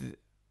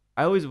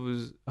 I always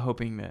was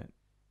hoping that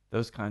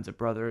those kinds of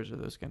brothers or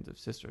those kinds of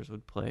sisters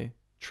would play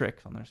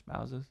tricks on their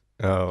spouses.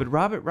 Oh. But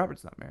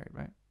Robert's not married,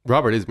 right?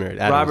 Robert is married.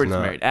 Robert's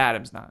married.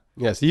 Adam's not.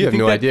 Yeah, so you have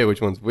no idea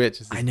which one's which.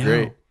 This is I know.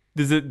 great.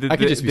 I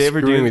could just be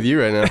screwing with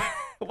you right now.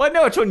 Well, I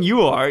know which one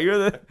you are. You're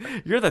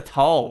the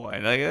tall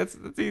one. Like that's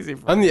easy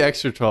for I'm me. the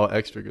extra tall,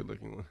 extra good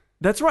looking one.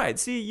 That's right.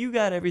 See, you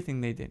got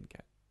everything they didn't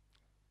get.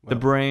 Well, the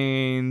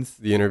brains,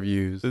 the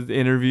interviews. The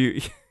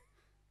interview.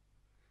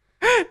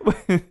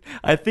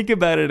 I think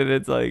about it and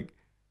it's like,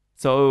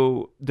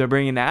 so they're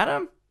bringing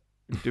Adam?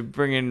 They're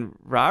bringing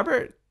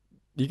Robert?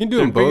 You can do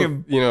them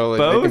both.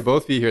 Both? They can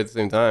both be here at the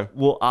same time.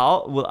 Will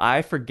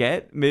I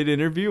forget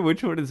mid-interview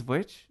which one is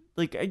which?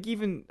 Like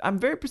I'm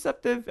very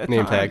perceptive at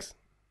name times. Tags.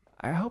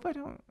 I hope I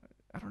don't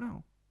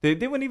know. They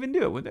wouldn't even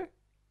do it, would they?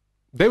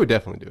 They would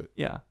definitely do it.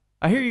 Yeah.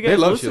 I hear you guys They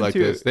love listen shit like to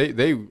this.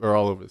 They are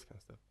all over this kind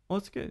of stuff. Well,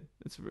 it's good.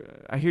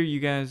 I hear you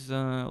guys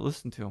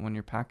listen to them when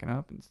you're packing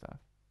up and stuff.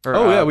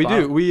 Yeah, we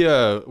do.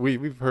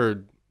 We've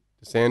heard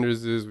the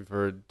Sanderses, we've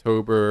heard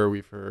Tober,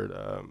 we've heard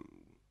I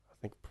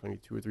think maybe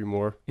 2 or 3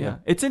 more. Yeah.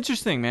 It's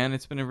interesting, man.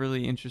 It's been a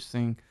really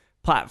interesting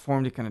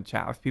platform to kind of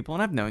chat with people,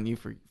 and I've known you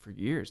for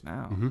years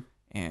now. Mm-hmm.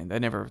 And I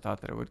never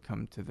thought that it would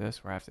come to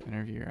this where I have to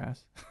interview your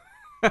ass.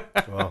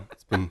 Well,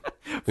 it's been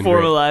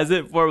formalize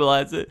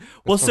it.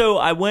 Well,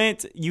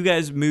 so you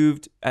guys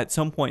moved at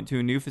some point to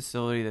a new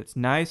facility that's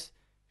nice,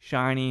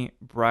 shiny,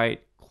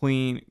 bright,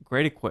 clean,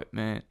 great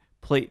equipment,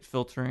 plate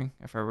filtering,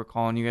 if I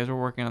recall. And you guys were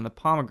working on the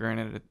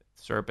pomegranate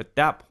syrup at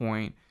that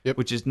point, yep.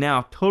 which is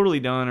now totally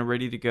done and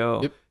ready to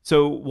go. Yep.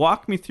 So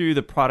walk me through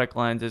the product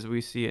lines as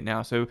we see it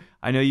now. So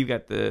I know you've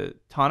got the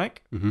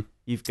tonic, mm-hmm.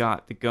 You've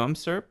got the gum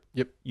syrup,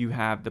 yep. You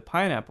have the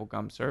pineapple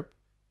gum syrup,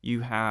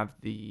 you have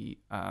the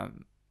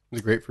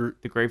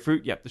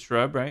grapefruit, yep, the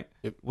shrub, right?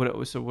 Yep. What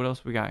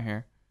else we got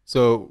here?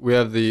 So we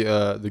have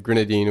the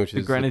grenadine, which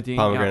is grenadine,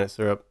 the pomegranate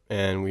syrup,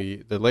 and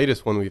the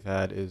latest one we've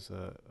had is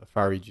a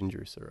fiery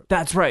ginger syrup.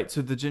 That's right.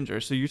 So the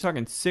ginger. So you're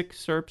talking 6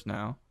 syrups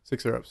now.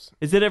 6 syrups.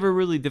 Is it ever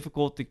really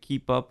difficult to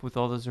keep up with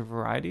all those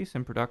varieties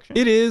in production?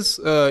 It is.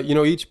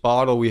 Each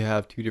bottle we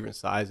have 2 different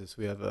sizes.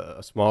 We have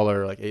a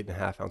smaller, like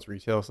 8.5 ounce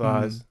retail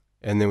size,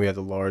 mm-hmm. and then we have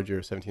the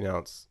larger 17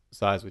 ounce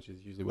size, which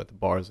is usually what the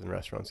bars and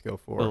restaurants go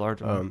for. The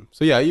larger one.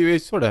 So yeah, you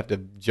sort of have to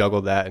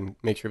juggle that and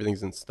make sure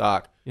everything's in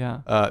stock.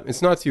 Yeah.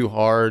 It's not too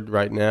hard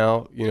right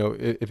now.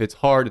 If it's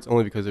hard, it's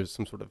only because there's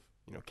some sort of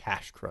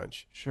cash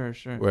crunch. Sure.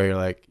 Where you're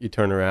like, you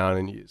turn around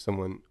and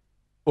someone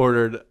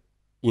ordered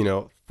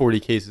 40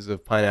 cases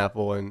of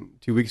pineapple, and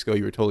 2 weeks ago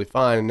you were totally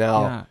fine, and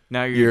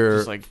now you're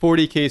just like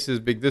 40 cases,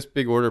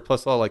 big order,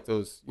 plus all like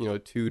those 2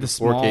 to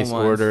 4 case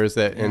ones. Orders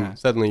and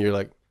suddenly you're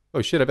like,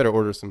 oh shit, I better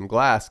order some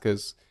glass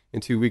because in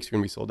 2 weeks you're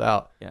gonna be sold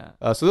out.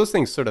 Yeah. So those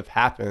things sort of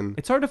happen.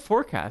 It's hard to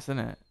forecast, isn't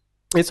it?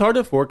 It's hard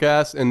to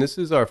forecast, and this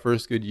is our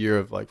first good year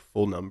of like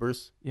full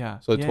numbers. Yeah.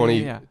 So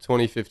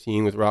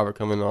 2015 with Robert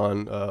coming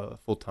on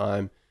full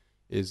time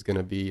is going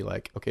to be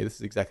like, okay, this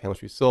is exactly how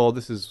much we sold.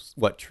 This is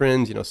what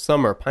trends.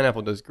 Summer,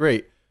 pineapple does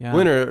great. Yeah.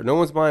 Winter, no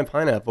one's buying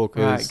pineapple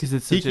because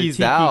it's such a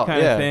tiki out.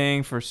 Kind of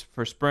thing for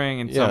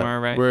spring and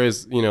summer, right?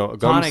 Whereas, a gum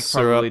tonic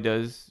syrup probably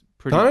does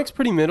pretty. Tonic's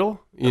pretty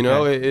middle.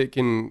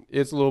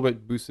 It's a little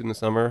bit boosted in the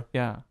summer.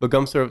 Yeah. But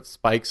gum syrup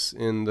spikes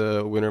in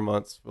the winter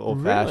months for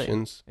old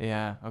fashions.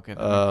 Yeah. Okay.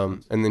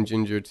 And then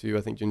ginger too.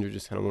 I think ginger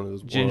just kind of one of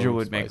those. Ginger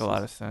would make a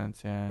lot of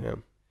sense. Yeah.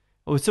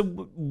 Oh, so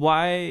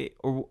why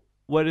or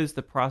what is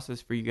the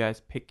process for you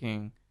guys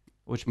picking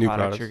which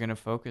products you're going to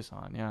focus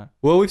on? Yeah.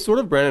 Well, we've sort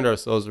of branded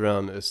ourselves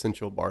around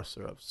essential bar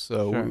syrups.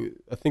 So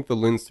I think the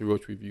lens through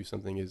which we view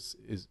something is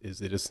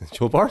it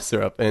essential bar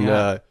syrup? And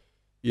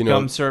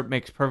gum syrup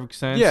makes perfect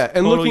sense. Yeah,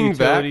 and looking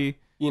utility.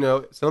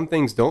 Back, some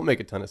things don't make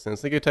a ton of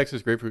sense. Like a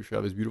Texas grapefruit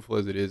shrub, as beautiful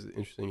as it is,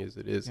 interesting as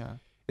it is,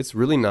 it's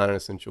really not an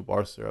essential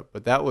bar syrup.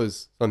 But that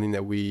was something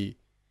that we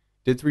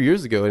did 3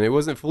 years ago, and it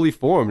wasn't fully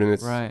formed, and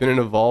it's been an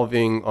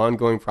evolving,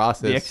 ongoing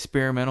process. The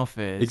experimental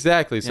phase.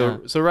 Exactly.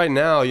 So right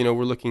now,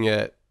 we're looking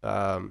at,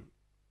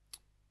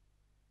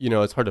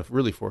 it's hard to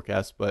really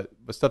forecast, but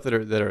stuff that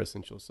are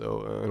essential.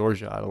 So an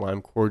orgeat, a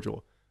lime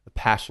cordial, a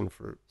passion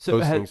fruit. So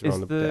those things are on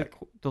the deck.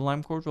 The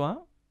lime cordial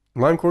out?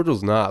 Lime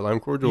cordial's not.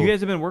 Lime cordial. You guys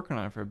have been working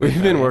on it for a bit.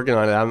 We've been working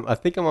on it. I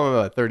think I'm on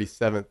my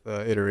 37th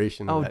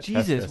iteration. Oh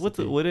Jesus!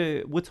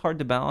 What's hard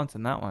to balance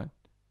in that one?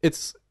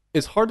 It's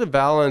hard to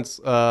balance.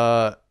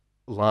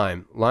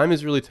 Lime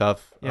is really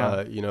tough.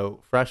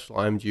 Fresh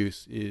lime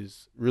juice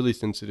is really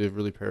sensitive,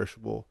 really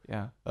perishable.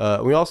 Yeah.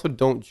 We also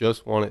don't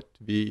just want it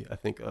to be, I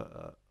think,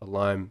 a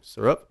lime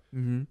syrup.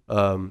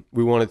 Mm-hmm.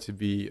 We want it to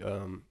be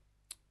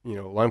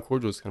lime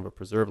cordial is kind of a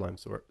preserved lime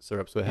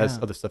syrup, so it has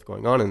other stuff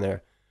going on in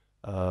there.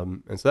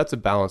 And so that's a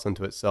balance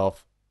unto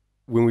itself.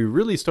 When we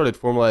really started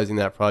formalizing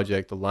that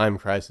project, the lime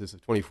crisis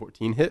of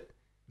 2014 hit.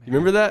 You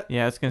remember that?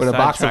 Yeah, it's gonna when a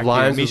box of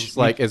limes you. was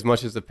like as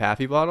much as the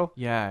Pappy bottle.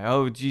 Yeah.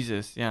 Oh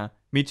Jesus. Yeah.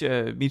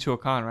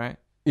 Michoacan, right?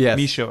 Yes.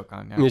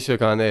 Michoacan. Yeah.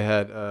 Michoacan. They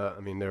had. They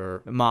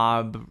were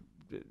mob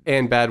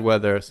and bad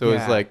weather, so it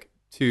was like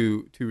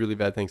two really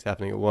bad things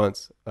happening at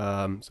once.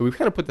 So we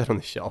kind of put that on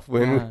the shelf,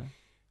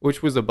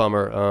 which was a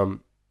bummer.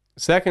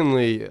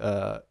 Secondly,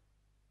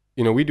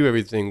 we do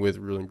everything with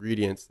real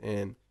ingredients,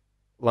 and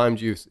lime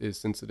juice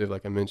is sensitive,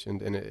 like I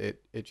mentioned, and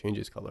it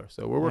changes color.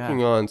 So we're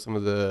working on some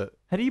of the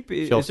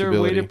is there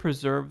a way to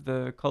preserve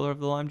the color of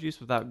the lime juice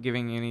without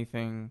giving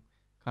anything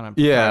kind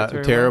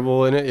of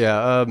terrible in it?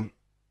 Yeah.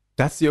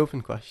 That's the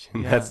open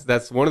question. Yeah.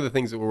 That's one of the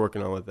things that we're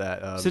working on with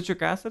that.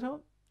 Citric acid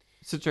help?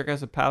 Citric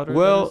acid powder?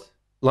 Well,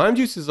 lime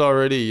juice is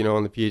already,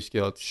 on the pH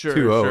scale, it's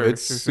 2.0.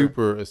 It's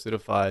super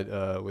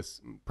acidified with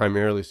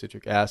primarily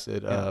citric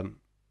acid. Yeah.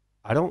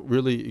 I don't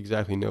really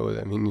exactly know.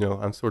 I mean,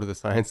 I'm sort of the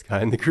science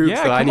guy in the group,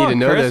 so I need to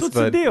know Chris, this. What's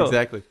but the deal?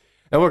 Exactly,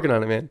 I'm working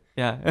on it, man.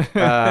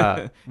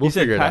 Yeah. We'll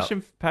figure it out.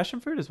 Passion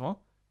fruit as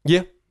well.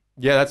 Yeah,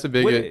 that's a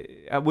big.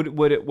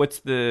 What's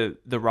the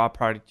raw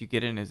product you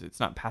get in? It's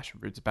not passion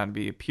fruit. It's about to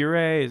be a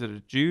puree. Is it a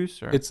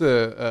juice? Or? It's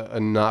a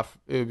not.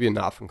 It would be a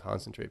not from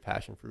concentrate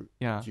passion fruit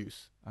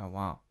juice. Oh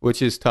wow.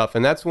 Which is tough,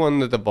 and that's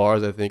one that the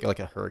bars, I think, like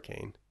a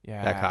hurricane.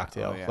 Yeah. That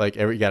cocktail, yeah. like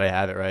you gotta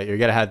have it, right? You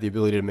gotta have the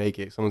ability to make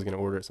it. Someone's gonna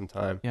order it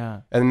sometime.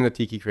 Yeah. And then the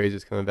tiki craze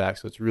is coming back,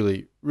 so it's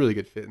really, really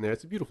good fit in there.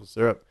 It's a beautiful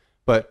syrup,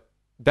 but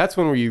that's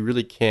one where you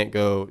really can't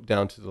go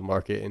down to the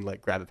market and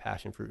like grab a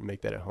passion fruit and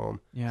make that at home.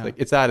 Yeah.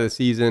 It's out of the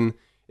season.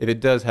 If it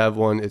does have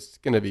one, it's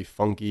gonna be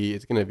funky.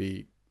 It's gonna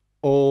be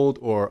old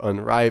or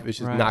unripe. It's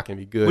just not gonna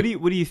be good.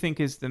 What do you think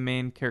is the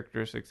main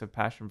characteristics of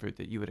passion fruit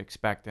that you would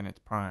expect in its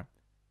prime?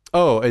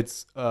 Oh,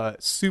 it's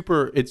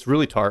it's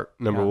really tart,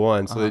 number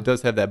one. So it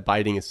does have that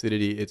biting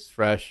acidity. It's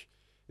fresh,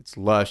 it's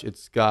lush.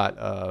 It's got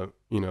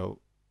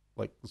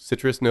like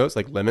citrus notes,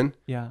 like lemon.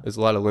 Yeah. There's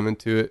a lot of lemon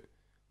to it,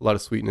 a lot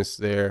of sweetness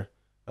there.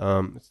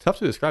 It's tough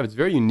to describe. It's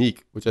very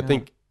unique, which I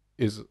think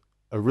is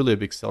a really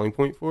big selling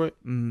point for it.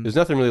 There's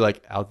nothing really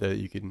like out there that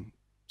you can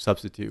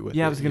substitute with.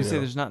 Yeah, I was gonna say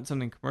there's not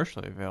something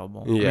commercially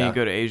available. Yeah. I mean, you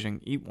go to Asia and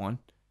eat one.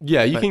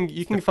 Yeah,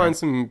 you can find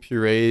some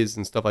purees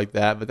and stuff like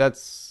that, but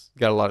that's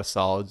got a lot of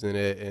solids in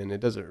it, and it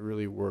doesn't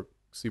really work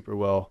super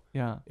well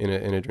in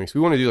a drink. So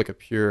we want to do like a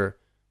pure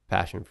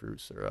passion fruit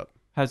syrup.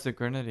 How's the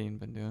grenadine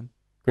been doing?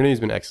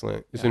 Grenadine's been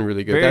excellent. It's been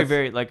really good.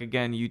 Very like,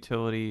 again,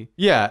 utility.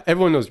 Yeah,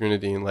 everyone knows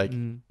grenadine. Like,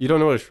 you don't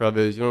know what a shrub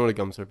is, you don't know what a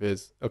gum syrup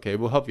is. Okay,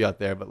 we'll help you out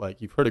there, but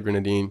like, you've heard of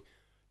grenadine.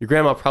 Your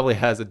grandma probably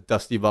has a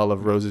dusty bottle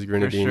of Rose's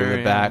grenadine in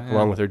the back,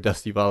 along with her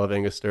dusty bottle of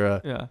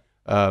Angostura.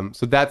 Yeah.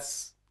 So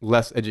that's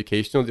less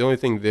educational. The only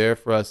thing there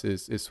for us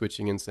is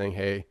switching and saying,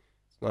 hey,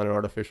 it's not an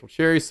artificial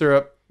cherry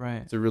syrup. Right.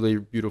 It's a really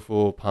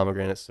beautiful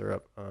pomegranate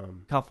syrup.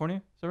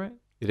 California, is that right?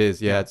 It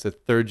is, yeah. It's a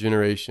third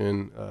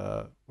generation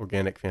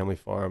organic family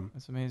farm.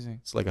 That's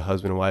amazing. It's like a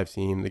husband and wife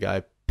team. The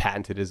guy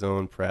patented his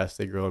own press.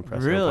 They grow and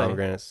press their Really?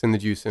 pomegranates. Send the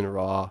juice in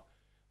raw.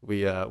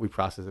 We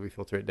process it. We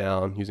filter it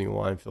down using a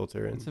wine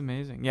filter. That's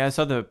amazing. Yeah, I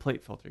saw the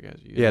plate filter guys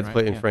use. Yeah, the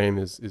plate and frame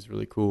is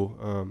really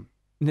cool.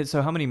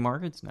 So how many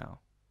markets now?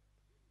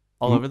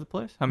 All over the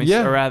place? How many?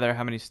 Or rather,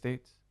 how many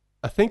states?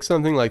 I think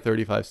something like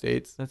 35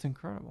 states. That's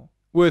incredible.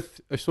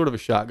 With a sort of a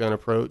shotgun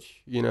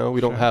approach, we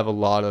don't have a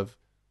lot of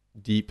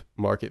deep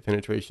market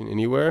penetration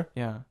anywhere.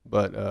 Yeah.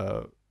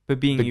 But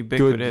being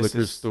ubiquitous, good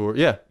liquor store,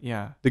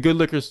 yeah. The good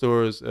liquor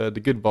stores, the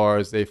good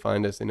bars, they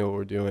find us, they know what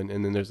we're doing,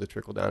 and then there's a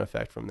trickle down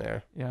effect from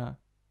there. Yeah.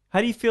 How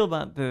do you feel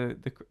about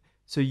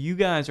so you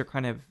guys are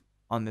kind of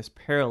on this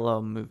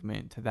parallel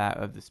movement to that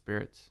of the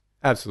spirits?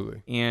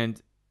 Absolutely.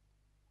 And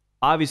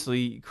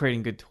obviously,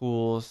 creating good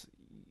tools,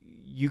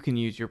 you can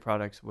use your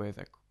products with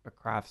a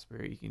craft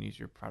spirit. You can use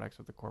your products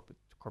with a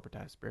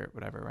corporatized spirit,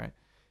 whatever, right?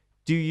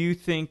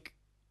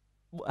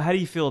 How do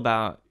you feel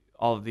about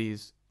all of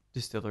these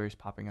distilleries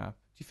popping up?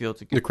 Do you feel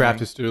it's a good the craft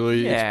thing?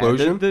 Distillery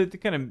explosion? The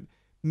kind of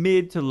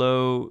mid to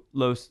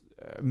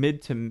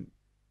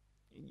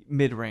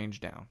mid range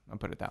down. I'll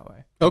put it that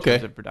way. In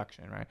terms of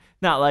production, right?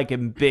 Not like a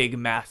big,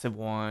 massive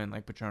one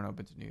like Patron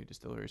opens a new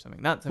distillery or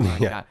something. Not something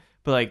like that.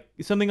 But like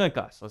something like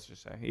us, let's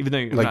just say. Even though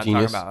you're like not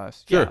Genius? talking about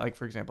us. Sure. Yeah, like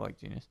for example, like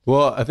Genius.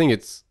 Well, I think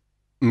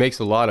makes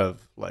a lot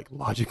of like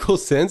logical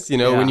sense.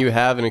 When you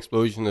have an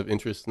explosion of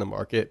interest in the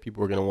market,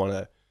 people are going to want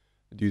to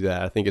do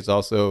that. I think it's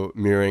also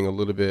mirroring a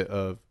little bit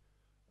of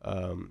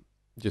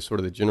just sort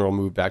of the general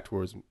move back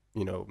towards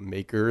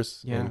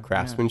makers and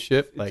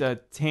craftsmanship. It's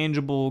like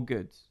tangible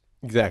goods.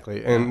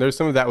 Exactly, and there's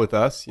some of that with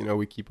us.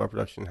 We keep our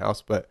production in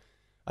house, but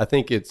I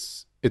think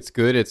it's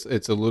good. It's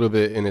a little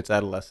bit in its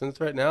adolescence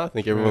right now. I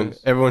think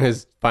everyone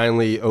has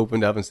finally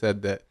opened up and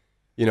said that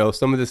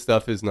some of this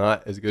stuff is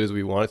not as good as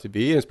we want it to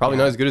be, and it's probably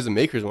not as good as the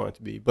makers want it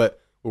to be. But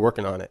we're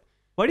working on it.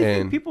 Why do you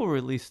think people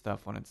release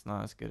stuff when it's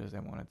not as good as they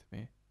want it to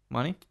be?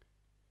 Money?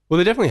 Well,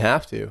 they definitely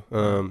have to.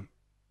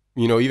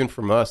 Even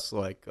from us,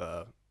 like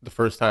the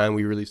first time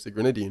we released the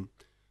Grenadine,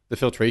 the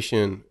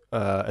filtration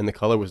and the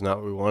color was not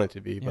what we wanted it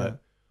to be. But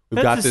we've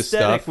That's got this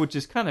aesthetic, stuff, which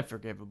is kind of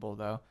forgivable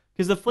though,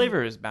 because the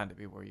flavor is bound to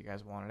be where you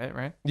guys wanted it,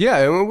 right? Yeah,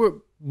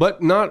 and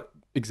but not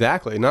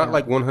exactly, not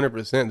like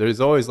 100%. There's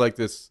always like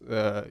this,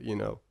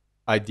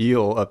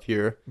 ideal up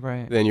here.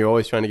 Right. Then you're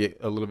always trying to get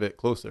a little bit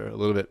closer, a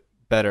little bit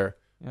better.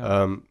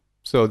 Yeah.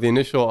 So the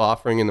initial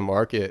offering in the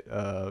market,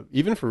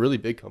 even for really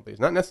big companies,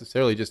 not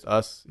necessarily just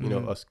us,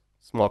 us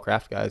small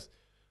craft guys,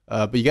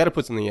 but you got to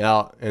put something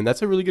out, and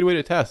that's a really good way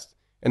to test.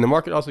 And the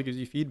market also gives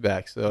you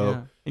feedback.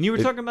 So, and you were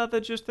talking about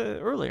that just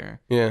earlier.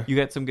 Yeah, you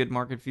got some good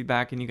market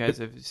feedback, and you guys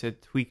have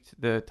said tweaked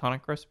the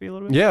tonic recipe a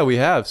little bit. Yeah, we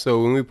have.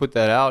 So when we put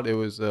that out, it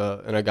was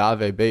an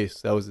agave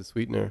base. That was the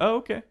sweetener. Oh,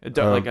 okay.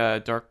 Like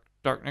a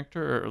dark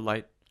nectar or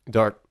light?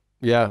 Dark.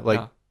 Yeah,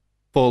 like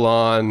full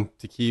on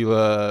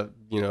tequila,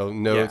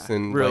 notes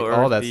and real like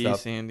all that earthy, stuff.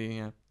 Sandy,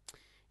 yeah.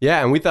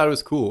 Yeah, and we thought it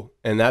was cool.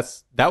 And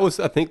that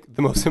was, I think,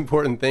 the most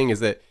important thing is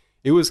that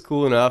it was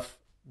cool enough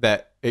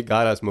that it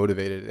got us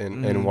motivated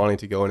and wanting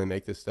to go in and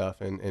make this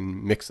stuff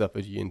and mix up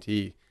a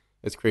G&T,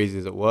 as crazy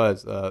as it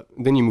was.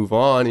 Then you move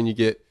on and you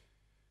get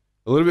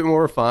a little bit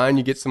more refined.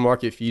 You get some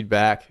market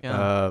feedback,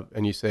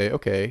 and you say,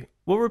 okay.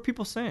 What were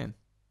people saying?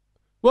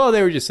 Well,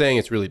 they were just saying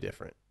it's really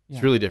different.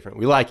 It's really different.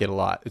 We like it a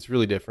lot. It's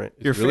really different.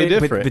 It's really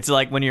different. But it's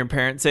like when your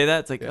parents say that,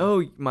 it's like,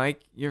 oh,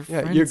 Mike, your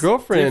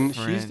girlfriend,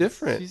 different. she's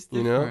different. She's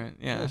different.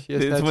 Yeah, she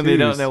has it's tattoos. When they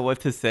don't know what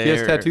to say. She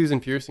has tattoos and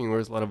piercing,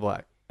 wears a lot of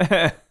black.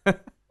 No,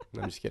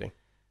 I'm just kidding.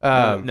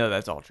 No,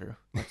 that's all true.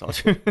 That's all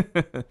true.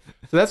 So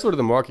that's sort of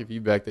the market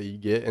feedback that you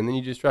get, and then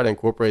you just try to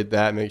incorporate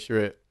that, make sure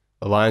it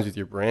aligns with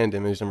your brand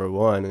image, number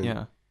one.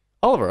 And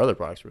all of our other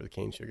products were with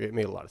cane sugar. It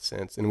made a lot of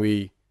sense, and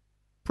we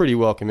pretty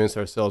well convinced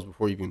ourselves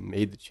before we even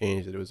made the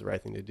change that it was the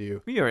right thing to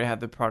do. We already had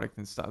the product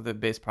in stock, the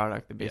base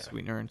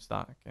sweetener in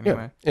stock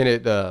anyway. Yeah. And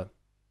it,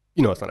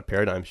 it's not a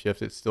paradigm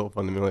shift. It's still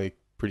fundamentally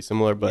pretty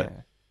similar, but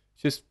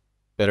it's just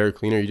better,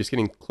 cleaner. You're just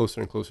getting closer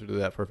and closer to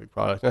that perfect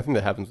product. And I think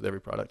that happens with every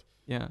product.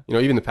 Yeah.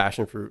 Even the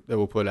passion fruit that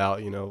we'll put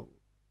out,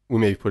 we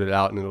may put it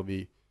out and it'll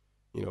be,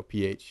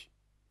 pH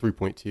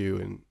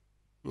 3.2 and,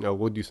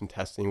 we'll do some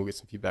testing. We'll get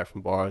some feedback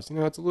from bars.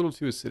 It's a little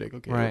too acidic.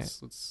 Okay. Right.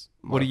 Let's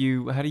how do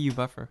you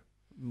buffer?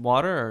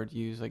 Water, or do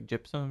you use like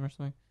gypsum or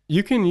something?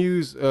 You can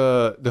use,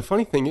 the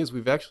funny thing is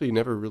we've actually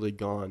never really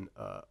gone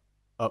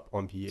up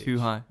on pH. Too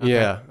high. Okay.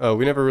 Yeah.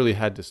 We never really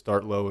had to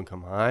start low and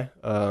come high.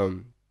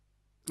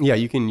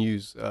 You can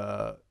use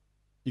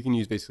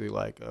basically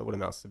like what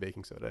amounts to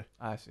baking soda.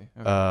 I see.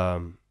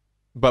 Okay.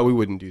 But we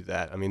wouldn't do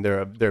that. I mean, there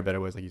are better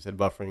ways, like you said,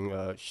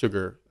 buffering.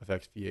 Sugar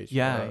affects pH.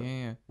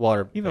 Yeah.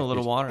 Water, even a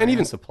little pH. water, and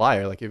even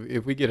supplier. Like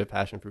if we get a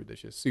passion fruit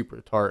that's just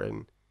super tart,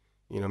 and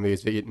maybe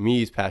it's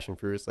Vietnamese passion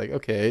fruit, it's like,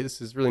 okay,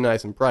 this is really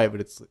nice and bright, but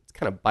it's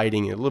kind of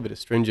biting and a little bit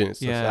astringent. It's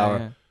so sour.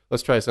 Yeah.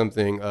 Let's try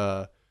something,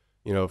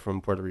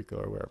 from Puerto Rico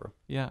or wherever.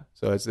 Yeah.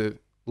 So it's a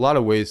lot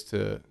of ways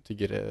to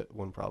get at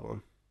one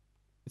problem.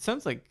 It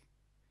sounds like.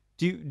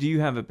 Do you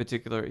have a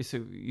particular?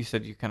 So you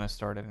said you kind of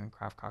started in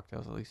craft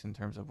cocktails, at least in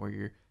terms of where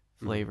your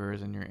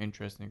flavors and your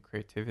interest and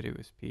creativity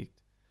was peaked.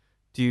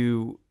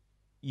 Do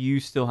you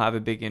still have a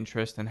big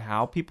interest in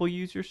how people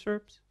use your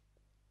syrups?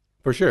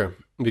 For sure,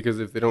 because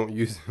if they don't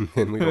use them,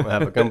 then we don't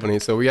have a company.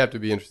 So we have to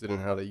be interested in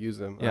how they use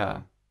them.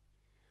 Yeah.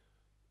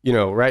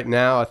 Right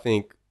now, I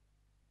think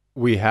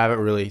we haven't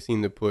really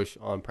seen the push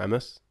on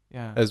premise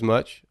as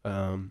much,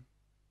 but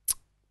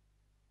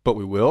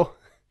we will.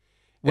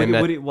 Why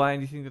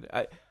do you think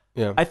that?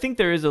 I think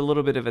there is a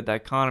little bit of a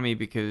dichotomy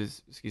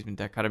because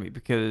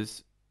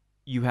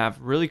you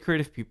have really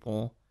creative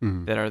people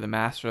that are the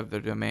master of their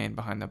domain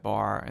behind the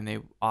bar, and they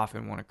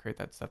often want to create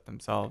that stuff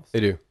themselves. They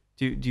do.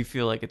 Do you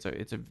feel like it's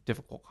a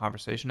difficult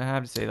conversation to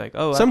have to say like,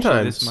 oh, sometimes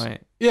actually, this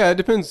might? Yeah, it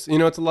depends.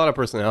 It's a lot of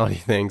personality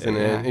things,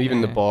 and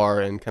even the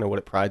bar and kind of what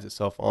it prides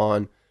itself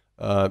on.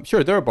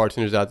 Sure, there are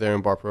bartenders out there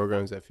in bar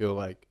programs that feel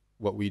like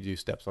what we do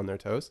steps on their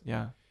toes.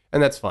 Yeah,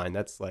 and that's fine.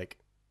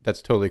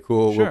 That's totally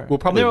cool. Sure. We'll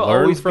probably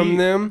learn from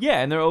them.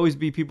 Yeah, and there'll always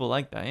be people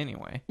like that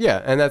anyway.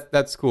 Yeah, and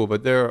that's cool.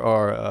 But there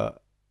are,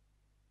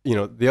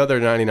 the other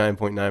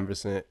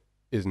 99.9%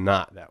 is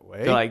not that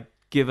way. They're like,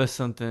 give us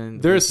something.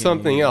 There's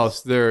something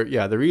else. They're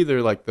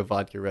either like the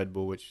vodka Red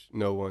Bull, which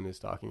no one is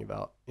talking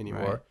about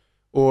anymore, right.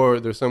 or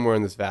they're somewhere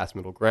in this vast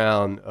middle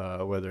ground,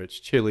 whether it's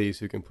Chili's,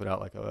 who can put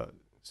out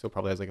still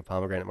probably has like a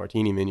pomegranate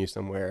martini menu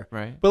somewhere.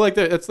 Right. But like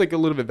that's like a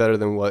little bit better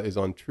than what is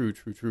on true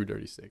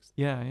Dirty Sticks.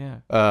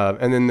 Yeah.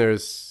 And then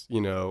there's,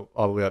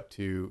 all the way up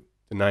to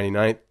the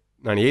 98th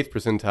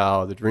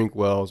percentile, the drink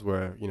wells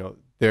where,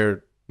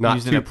 they're not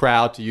too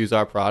proud to use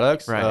our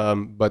products, right.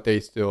 But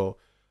they still...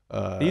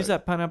 they use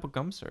that pineapple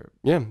gum syrup.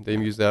 Yeah,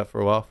 they've used that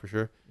for a while for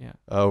sure. Yeah.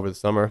 Over the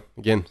summer.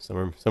 Again,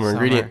 summer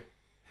ingredient.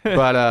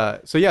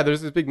 But so yeah,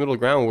 there's this big middle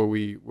ground where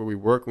we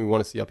work and we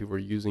want to see how people are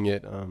using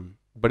it.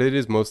 But it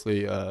is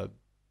mostly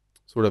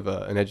sort of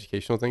an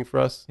educational thing for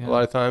us. A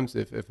lot of times,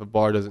 if a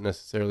bar doesn't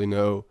necessarily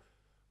know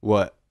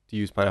what to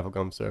use pineapple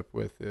gum syrup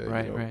with,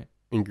 right.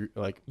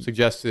 like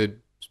suggested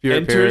Spirit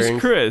Enters pairings.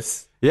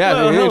 Chris. Yeah,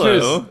 well, the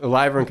hello. enters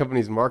Liver and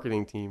Company's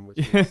marketing team, which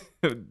is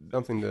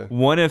something to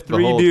one of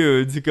three behold.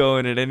 dudes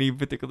going at any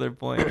particular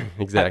point.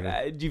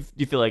 Exactly. Do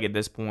you feel like at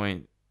this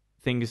point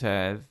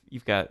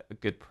you've got a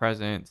good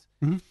presence?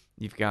 Mm-hmm.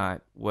 You've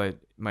got what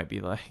might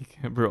be like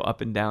a real up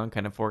and down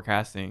kind of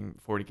forecasting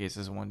 40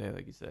 cases in one day,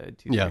 like you said,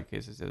 30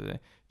 cases the other day.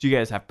 Do you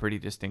guys have pretty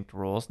distinct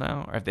roles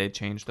now, or have they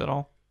changed at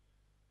all?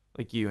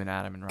 Like you and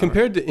Adam and Robert?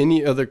 Compared to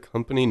any other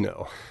company,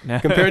 no.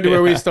 Compared to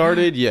where we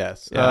started,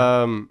 yes.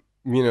 Yeah.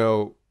 You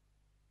know,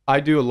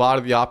 I do a lot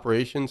of the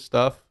operations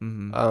stuff.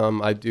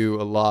 Mm-hmm. I do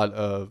a lot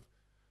of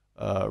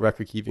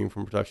record keeping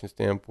from a production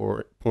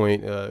standpoint,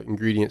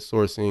 ingredient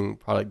sourcing,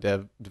 product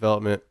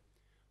development.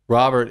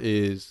 Robert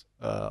is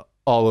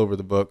all over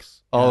the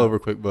books, all over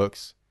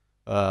QuickBooks,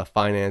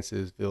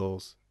 finances,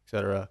 bills,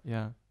 etc.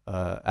 Yeah.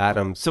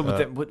 Adams. So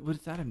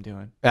what's Adam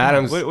doing?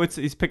 Adams.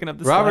 He's picking up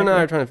the Robert slack? and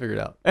I are trying to figure it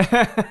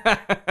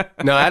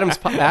out. No, Adam's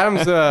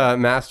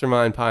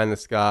mastermind pie in the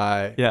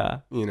sky. Yeah.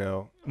 You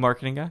know,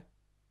 Marketing guy?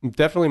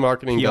 definitely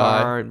marketing PR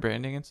guy. and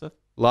branding and stuff?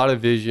 A lot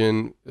of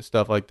vision,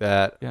 stuff like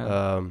that.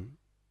 Yeah.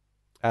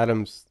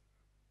 Adam's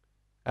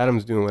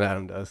doing what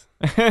Adam does.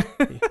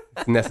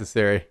 It's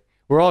necessary.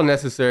 We're all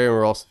necessary and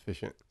we're all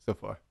sufficient so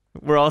far.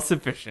 We're all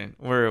sufficient.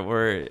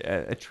 We're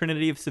a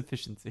trinity of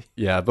sufficiency.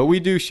 Yeah, but we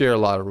do share a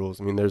lot of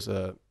rules. I mean, there's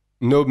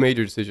no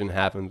major decision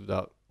happens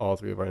without all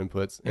three of our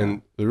inputs. Yeah.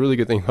 And the really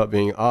good thing about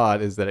being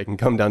odd is that it can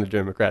come down to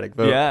Democratic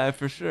vote. Yeah,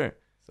 for sure.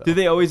 So. Do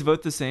they always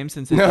vote the same?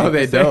 No,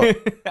 they don't.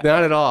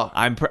 Not at all.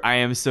 I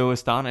am so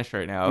astonished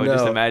right now. I would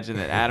just imagine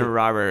that Adam and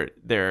Robert,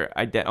 they're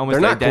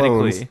almost not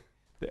identically.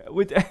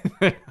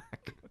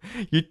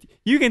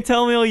 You can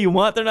tell me all you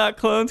want. They're not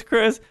clones,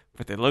 Chris,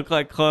 but they look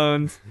like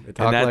clones. They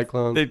talk like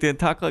clones. They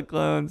talk like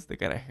clones. They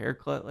got a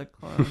haircut like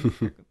clones.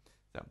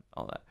 So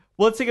all that.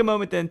 Well, let's take a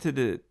moment then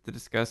to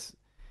discuss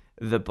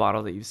the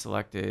bottle that you've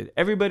selected.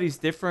 Everybody's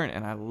different,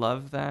 and I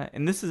love that.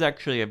 And this is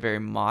actually a very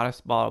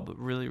modest bottle, but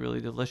really,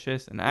 really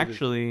delicious. And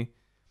actually,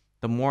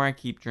 the more I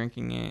keep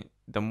drinking it,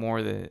 the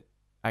more that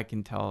I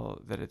can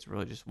tell that it's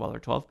really just Weller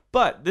 12.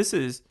 But this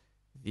is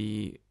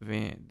the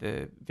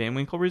Van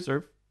Winkle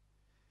Reserve.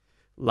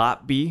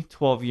 Lot B,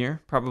 12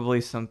 year,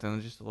 probably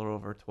something just a little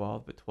over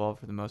 12, but 12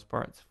 for the most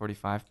part. It's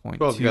 45.2.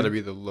 12's got to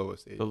be the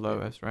lowest age. The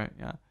lowest, right?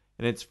 Yeah.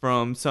 And it's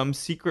from some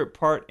secret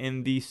part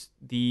in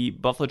the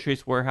Buffalo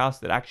Trace warehouse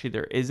that actually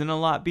there isn't a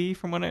Lot B,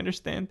 from what I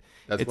understand.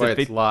 That's why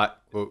it's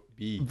Lot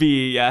B.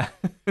 B, yeah.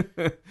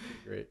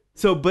 Great.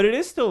 So, but it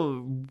is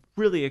still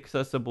really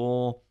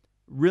accessible,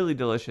 really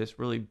delicious,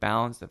 really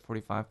balanced at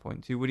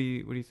 45.2. What do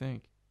you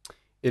think?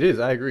 It is.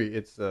 I agree.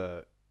 It's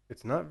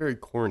not very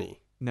corny.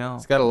 No,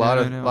 it's got a lot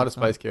of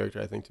spice character,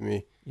 I think, to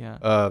me.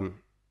 Yeah.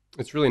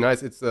 It's really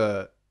nice. It's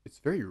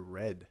very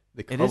red.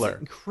 The color it is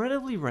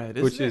incredibly red,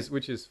 which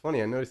is funny.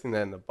 I'm noticing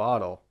that in the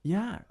bottle.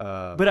 Yeah.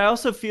 But I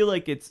also feel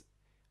like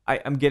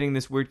I'm getting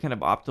this weird kind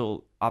of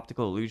optical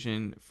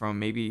illusion from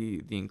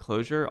maybe the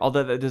enclosure,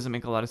 although that doesn't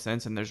make a lot of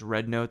sense. And there's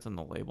red notes on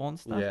the label and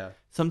stuff. Yeah.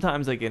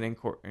 Sometimes like it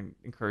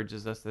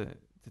encourages us to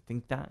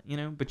think that,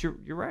 But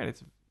you're right.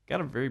 It's got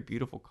a very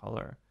beautiful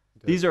color.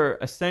 These are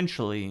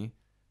essentially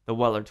the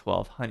Weller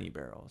 12 honey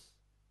barrels.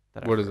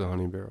 What is a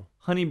honey barrel?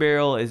 Honey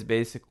barrel is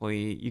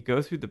basically you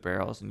go through the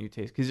barrels and you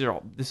taste, because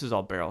this is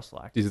all barrel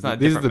select. These are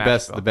the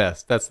best. The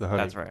best. That's the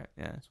honey. That's right.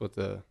 Yeah. That's what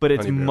but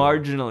it's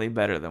marginally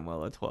better than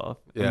Weller 12.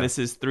 Yeah. And this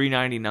is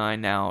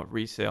 $3.99 now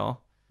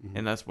resale,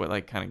 and that's what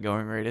like kind of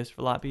going rate is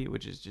for Lot B,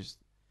 which is just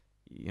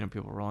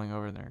people rolling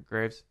over in their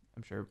graves.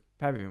 I'm sure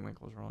Pappy Van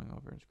Winkle's rolling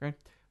over in his grave,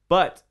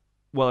 but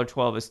Weller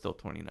 12 is still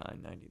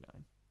 $29.99.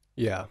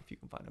 Yeah. If you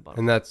can find a bottle.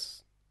 And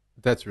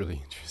that's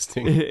really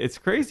interesting. It's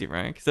crazy,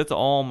 right? Because that's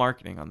all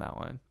marketing on that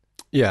one.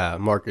 Yeah,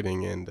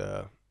 marketing. And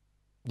do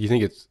you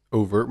think it's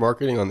overt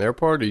marketing on their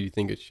part, or do you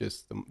think it's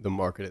just the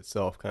market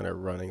itself kind of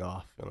running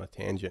off on a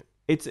tangent?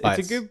 It's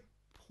a good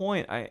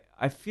point.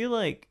 I feel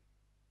like,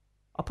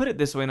 I'll put it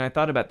this way, and I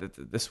thought about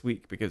this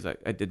week because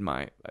I did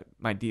my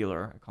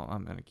dealer.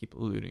 I'm going to keep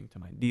alluding to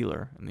my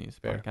dealer in these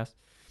podcasts.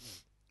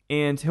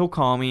 And he'll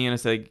call me and I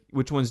say,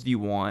 which ones do you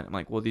want? I'm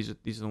like, well, these are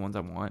the ones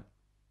I want.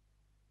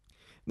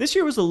 This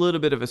year was a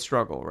little bit of a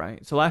struggle,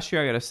 right? So last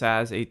year I got a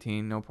SAS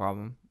 18, no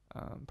problem.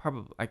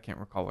 Probably, I can't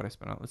recall what I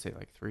spent on. Let's say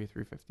like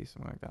 $350,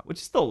 something like that, which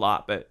is still a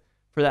lot, but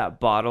for that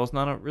bottle, it's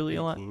not really 18,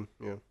 a lot.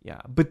 Yeah.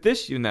 But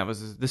this year,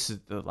 this is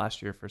the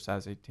last year for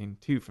SAS 18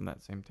 too, from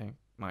that same tank,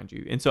 mind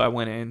you. And so I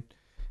went in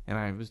and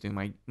I was doing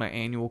my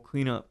annual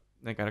cleanup.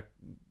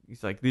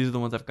 He's like, these are the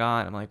ones I've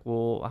got. I'm like,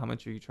 well, how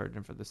much are you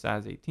charging for the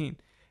SAS 18?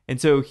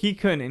 And so he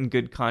couldn't, in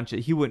good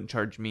conscience, he wouldn't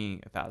charge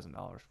me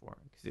 $1,000 for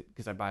it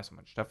because I buy so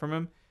much stuff from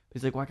him.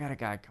 He's like, well, I got a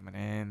guy coming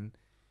in.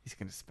 He's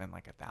going to spend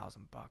like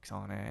 $1,000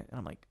 on it. And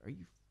I'm like, are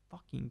you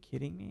fucking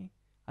kidding me?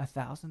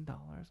 $1,000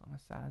 on a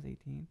size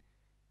 18?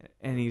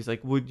 And he's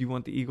like, would you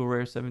want the Eagle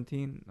Rare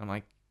 17? I'm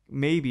like,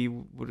 maybe.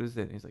 What is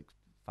it? And he's like,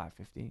 $550.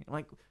 I'm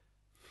like,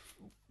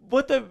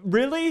 what the,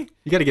 really?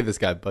 You got to give this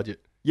guy a budget.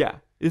 Yeah.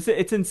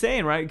 It's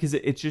insane, right? Because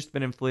it's just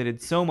been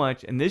inflated so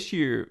much. And this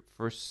year,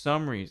 for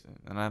some reason,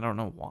 and I don't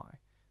know why,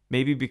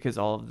 maybe because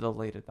all of the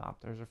late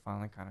adopters are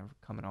finally kind of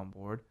coming on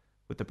board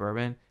with the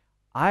bourbon.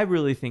 I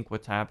really think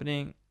what's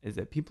happening is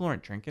that people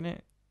aren't drinking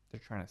it; they're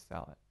trying to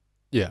sell it.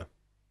 Yeah,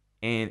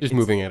 and just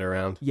moving it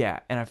around. Yeah,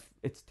 and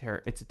it's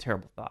a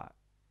terrible thought.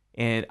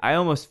 And I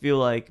almost feel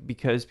like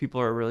because people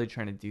are really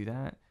trying to do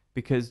that,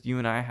 because you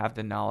and I have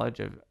the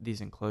knowledge of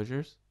these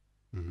enclosures,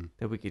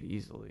 that we could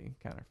easily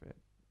counterfeit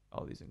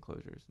all these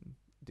enclosures and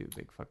do a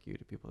big fuck you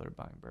to people that are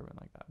buying bourbon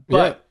like that.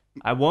 But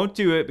I won't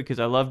do it because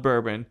I love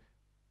bourbon.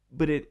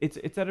 But it's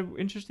at an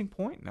interesting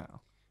point now.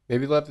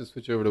 Maybe they'll have to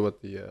switch over to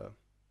what the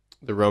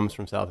rums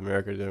from South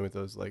America are doing with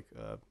those like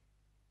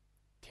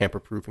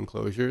tamper-proof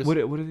enclosures. What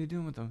are they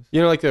doing with those?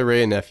 You know, like the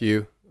Ray and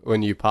Nephew,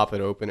 when you pop it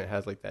open, it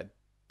has like that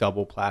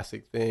double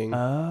plastic thing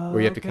where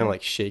you have to kind of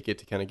like shake it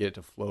to kind of get it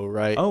to flow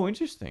right. Oh,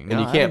 interesting. And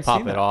you can't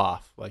pop it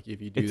off. Like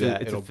if you do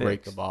that, it'll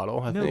break the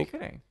bottle, I think.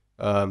 Okay.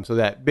 So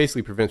that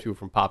basically prevents people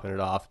from popping it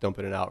off,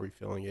 dumping it out,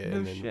 refilling it,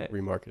 and then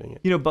remarketing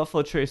it. You know,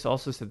 Buffalo Trace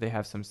also said they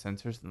have some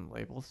sensors in the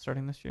labels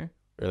starting this year.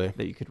 Really?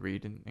 That you could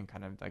read and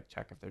kind of like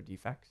check if they're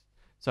defects.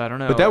 So I don't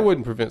know. But that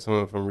wouldn't prevent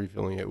someone from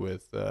refilling it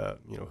with,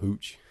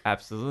 hooch.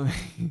 Absolutely.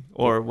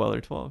 Or Weller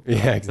 12.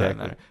 Yeah,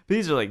 exactly. But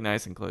these are like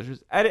nice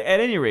enclosures. At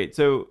any rate,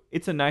 so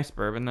it's a nice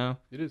bourbon though.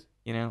 It is.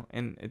 You know,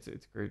 and it's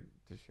great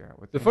to share it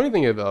with you. The funny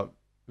thing about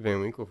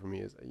Van Winkle for me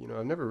is,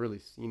 I've never really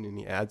seen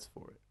any ads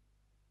for it.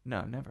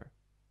 No, never.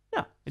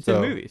 No, it's in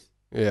movies.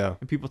 Yeah.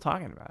 And people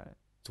talking about it.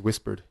 It's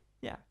whispered.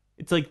 Yeah.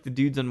 It's like the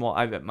dudes on Wall.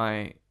 I bet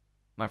my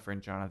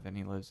friend Jonathan,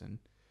 he lives in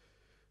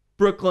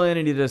Brooklyn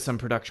and he does some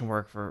production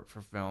work for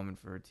film and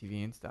for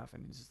TV and stuff.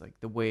 And it's just like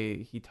the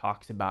way he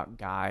talks about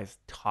guys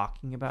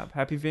talking about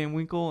Pappy Van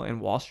Winkle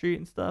and Wall Street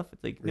and stuff.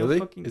 It's like,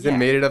 really? Is it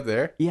made it up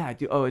there? Yeah,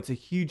 dude. Oh, it's a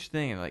huge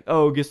thing. Like,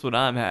 oh, guess what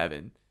I'm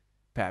having?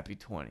 Pappy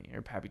 20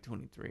 or Pappy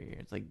 23.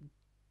 It's like,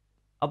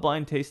 I'll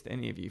blind taste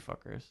any of you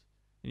fuckers.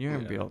 And you're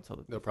going to be able to tell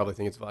the They'll probably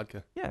think it's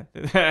vodka.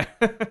 Yeah.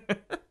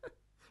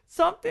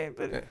 Something,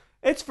 but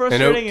it's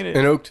frustrating.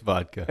 An oaked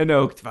vodka. An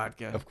oaked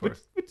vodka. Of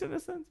course. Which in a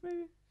sense,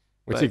 maybe.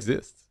 Which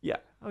exists. Yeah.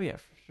 Oh, yeah,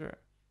 for sure.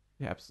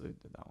 Yeah, absolutely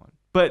did that one.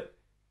 But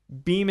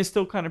Beam is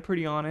still kind of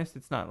pretty honest.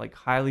 It's not like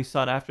highly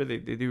sought after. They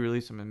do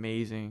release some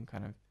amazing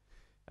kind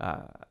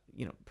of,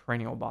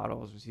 perennial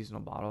bottles or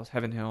seasonal bottles.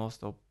 Heaven Hill is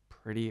still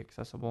pretty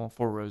accessible.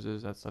 Four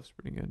Roses, that stuff's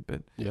pretty good.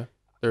 But yeah.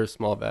 They're a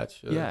small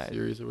batch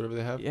series or whatever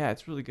they have. Yeah,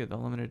 it's really good. The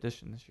limited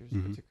edition this year is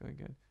particularly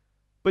good.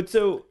 But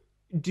so,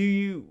 do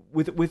you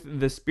with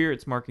the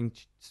spirits marketing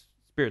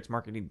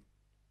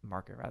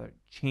market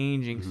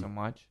changing so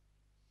much?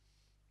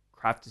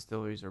 Craft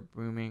distilleries are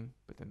booming,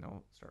 but then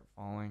they'll start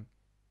falling.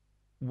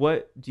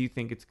 What do you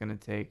think it's going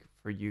to take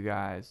for you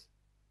guys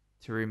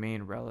to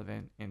remain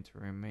relevant and to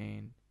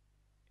remain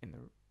in the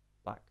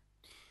black?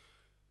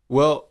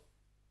 Well,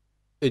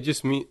 it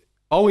just means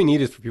all we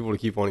need is for people to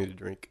keep wanting to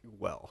drink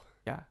well.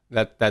 Yeah,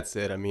 that's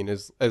it. I mean,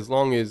 as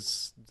long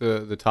as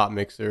the top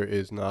mixer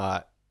is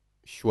not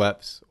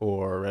Schweppes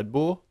or Red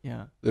Bull,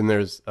 then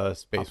there's a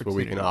space where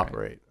we can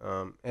operate.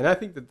 Right. And I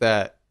think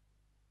that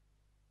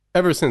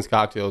ever since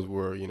cocktails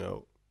were,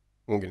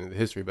 won't get into the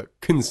history, but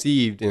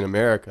conceived in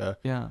America,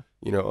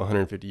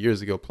 150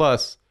 years ago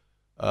plus,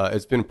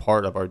 it's been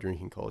part of our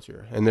drinking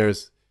culture. And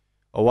there's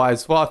a wide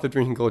swath of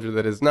drinking culture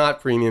that is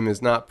not premium,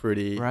 is not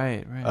pretty.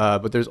 Right.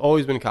 But there's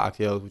always been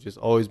cocktails, which has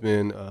always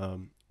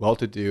been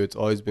well-to-do. It's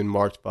always been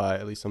marked by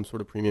at least some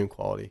sort of premium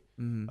quality.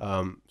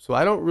 So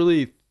I don't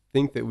really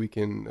think that we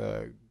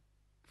can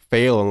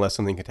fail unless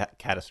something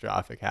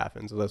catastrophic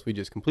happens, unless we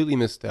just completely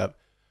misstep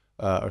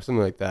or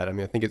something like that. I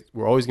mean, I think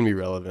we're always going to be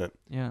relevant.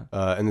 Yeah.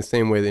 In the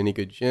same way that any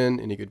good gin,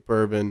 any good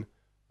bourbon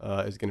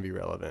is going to be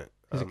relevant.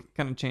 It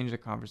kind of change the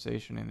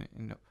conversation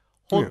and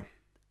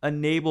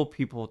enable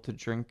people to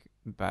drink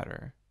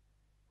better,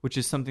 which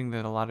is something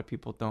that a lot of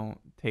people don't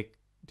take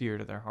dear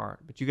to their heart.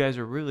 But you guys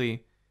are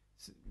really,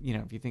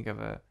 if you think of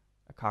a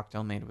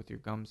cocktail made with your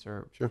gum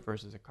syrup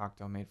versus a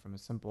cocktail made from a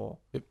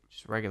simple,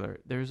 just regular,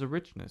 there's a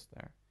richness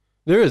there.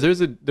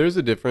 There's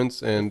a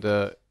difference, and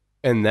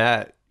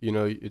that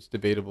it's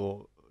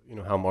debatable,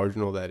 how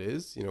marginal that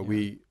is.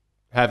 We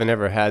haven't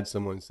ever had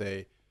someone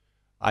say,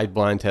 I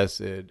blind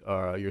tested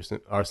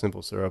our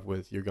simple syrup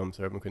with your gum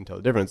syrup and couldn't tell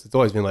the difference. It's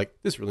always been like,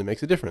 this really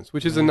makes a difference,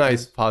 which is a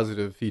nice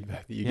positive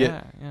feedback that you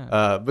get. Yeah.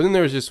 But then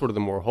there's just sort of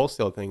the more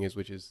wholesale thing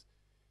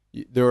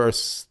there are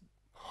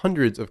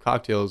hundreds of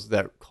cocktails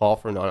that call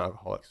for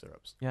non-alcoholic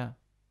syrups. Yeah.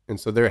 And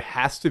so there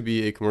has to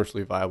be a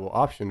commercially viable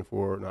option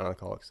for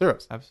non-alcoholic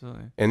syrups.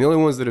 Absolutely. And the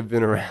only ones that have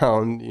been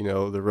around,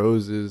 the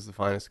Roses, the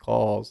Finest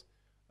Calls,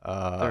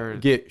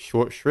 get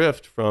short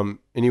shrift from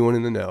anyone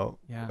in the know.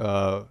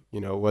 Yeah.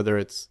 Whether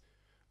it's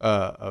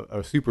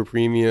a super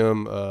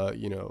premium,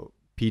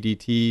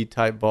 PDT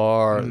type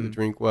bar, the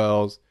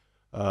Drinkwells,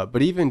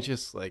 but even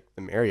just like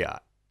the Marriott,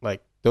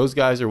 like those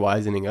guys are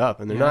wisening up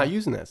and they're not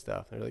using that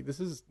stuff. They're like,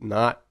 this is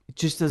not. It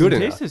just doesn't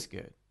taste as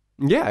good.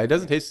 Yeah, it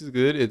doesn't taste as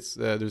good. It's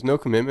there's no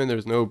commitment.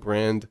 There's no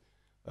brand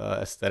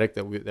aesthetic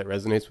that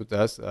resonates with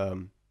us.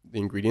 The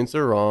ingredients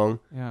are wrong.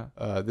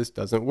 Yeah. This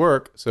doesn't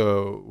work,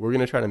 so we're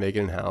gonna try to make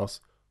it in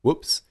house.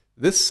 Whoops,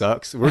 this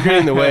sucks. We're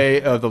getting in the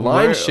way of the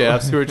line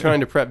chefs who are trying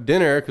to prep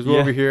dinner because we're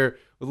over here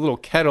with a little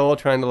kettle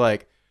trying to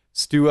like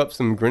stew up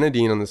some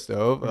grenadine on the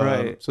stove.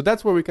 Right. So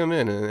that's where we come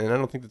in, and I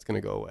don't think that's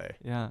going to go away.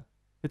 Yeah.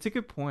 It's a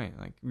good point.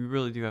 Like, we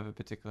really do have a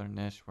particular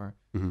niche where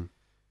Mm-hmm.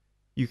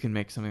 you can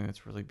make something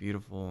that's really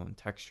beautiful and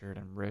textured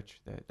and rich.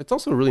 That It's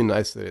also really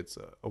nice that it's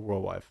a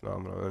worldwide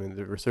phenomenon. I mean,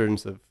 the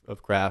resurgence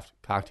of craft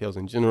cocktails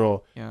in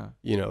general. yeah,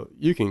 You know,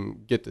 you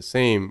can get the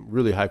same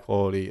really high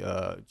quality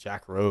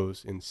Jack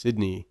Rose in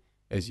Sydney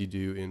as you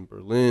do in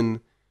Berlin,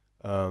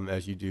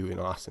 as you do in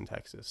Austin,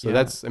 Texas. So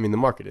that's, I mean, the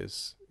market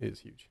is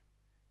huge.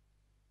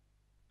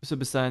 So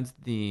besides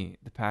the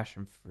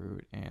passion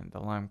fruit and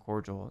the lime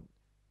cordial,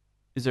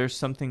 is there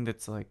something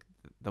that's like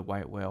the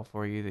white whale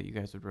for you that you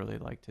guys would really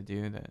like to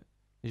do? That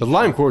The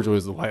lime cordial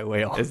is the white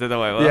whale. Is it the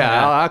white whale?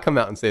 Yeah, I'll come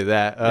out and say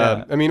that.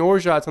 I mean,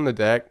 orgeat's on the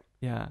deck.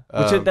 Yeah,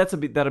 which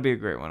that'll be a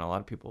great one. A lot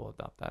of people will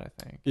adopt that,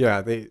 I think.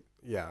 Yeah,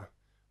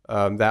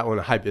 that one,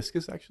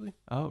 hibiscus, actually.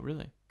 Oh,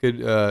 really? Good,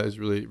 is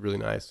really, really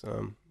nice.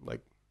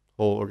 Like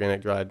whole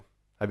organic dried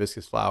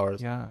hibiscus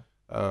flowers. Yeah.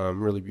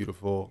 Really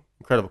beautiful,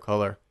 incredible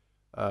color.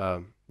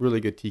 Really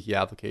good tiki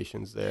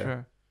applications there.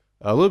 Sure.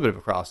 A little bit of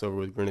a crossover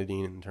with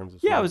grenadine in terms of.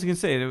 Yeah, I was gonna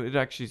say it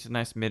actually is a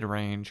nice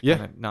mid-range,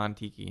 kind of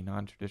non-tiki,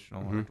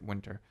 non-traditional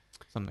winter,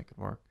 something that could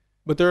work.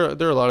 But there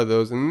are a lot of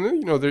those, and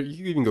you know, you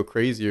could even go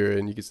crazier,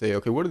 and you could say,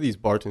 okay, what do these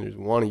bartenders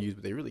want to use,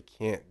 but they really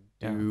can't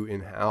do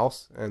in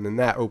house, and then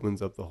that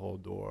opens up the whole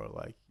door,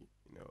 like,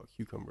 you know,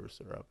 cucumber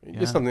syrup,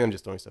 just something. I'm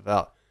just throwing stuff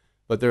out,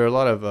 but there are a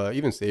lot of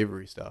even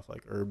savory stuff,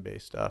 like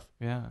herb-based stuff.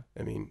 Yeah,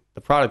 I mean,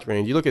 the product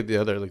range. You look at the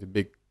other, like the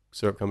big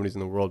syrup companies in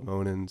the world,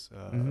 Monen's,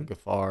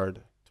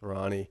 Giffard,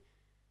 Torani.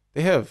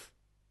 They have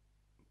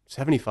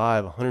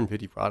 75,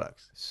 150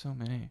 products. So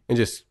many. And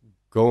just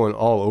going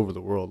all over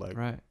the world. Like,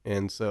 right.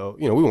 And so,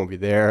 you know, we won't be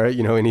there,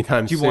 you know,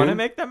 anytime soon. Do you want to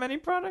make that many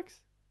products?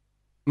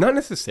 Not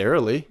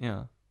necessarily.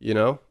 Yeah. You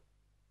know?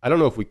 I don't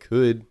know if we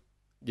could,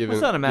 given,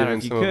 it's not a matter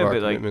if you could,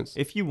 but like, commitments.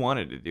 if you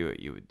wanted to do it,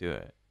 you would do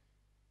it.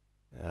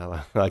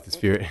 I like the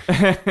spirit.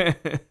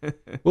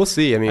 We'll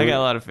see. I mean, I got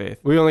a lot of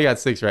faith. We only got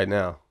 6 right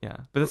now. Yeah,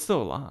 but it's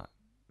still a lot.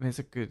 I mean, it's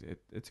a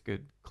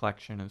good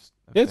collection of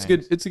yeah, it's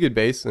good. It's a good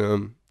base.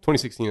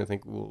 2016, I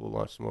think we'll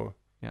launch some more.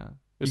 Yeah.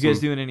 You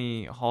guys doing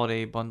any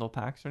holiday bundle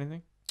packs or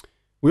anything?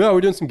 We're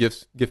doing some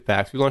gift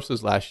packs. We launched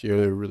those last year.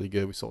 They were really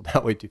good. We sold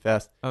out way too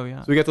fast. Oh yeah.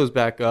 So we got those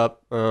back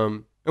up.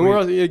 And we're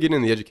also getting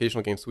in the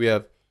educational game. So we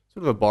have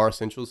sort of a bar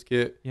essentials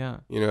kit. Yeah.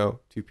 You know,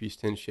 2-piece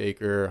tin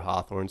shaker,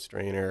 Hawthorne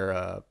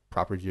strainer,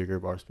 proper jigger,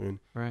 bar spoon.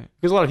 Right.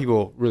 Because a lot of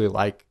people really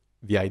like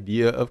the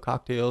idea of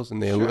cocktails,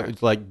 and they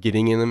like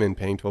getting in them and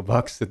paying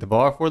 $12 at the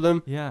bar for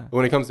them. Yeah. But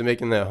when it comes to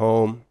making that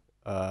home,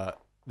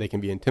 they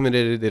can be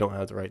intimidated. They don't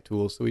have the right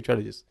tools. So we try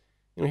to just,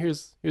 you know,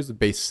 here's the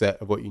base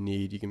set of what you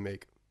need. You can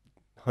make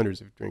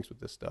hundreds of drinks with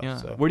this stuff. Yeah.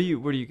 So. Where do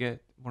you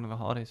get one of the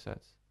holiday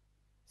sets?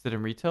 Is it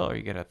in retail or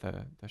you get it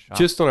at the shop?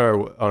 Just on our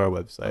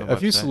website. A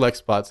few select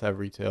spots have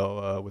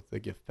retail with the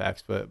gift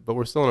packs, but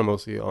we're selling them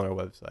mostly on our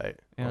website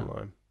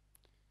online.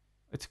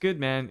 It's good,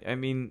 man. I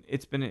mean,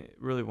 it's been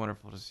really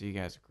wonderful to see you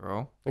guys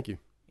grow. Thank you.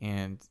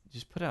 And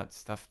just put out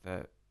stuff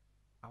that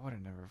I would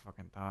have never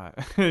fucking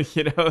thought.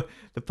 You know,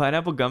 the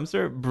pineapple gum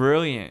syrup,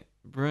 brilliant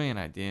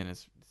idea, and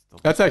it's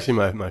that's actually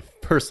my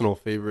personal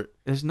favorite.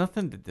 There's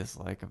nothing to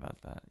dislike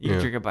about that. You can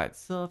drink it by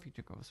itself. You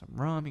can drink it with some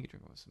rum. You can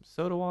drink it with some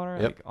soda water.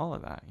 Yep. Like all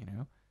of that, you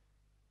know.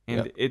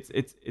 And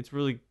it's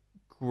really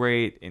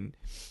great. And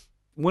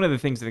one of the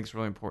things I think is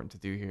really important to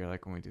do here,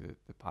 like when we do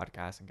the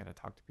podcast and get to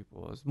talk to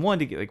people, is one,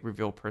 to get like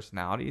reveal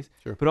personalities,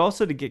 but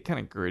also to get kind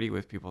of gritty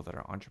with people that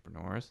are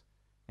entrepreneurs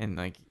and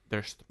like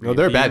there's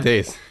there are bad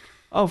days.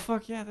 Oh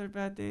fuck yeah, there are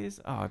bad days.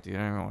 Oh dude,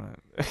 I don't want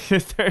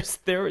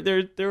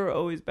to. there are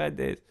always bad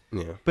days.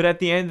 Yeah. But at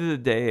the end of the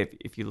day,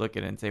 if you look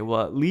at it and say,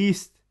 well, at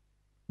least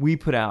we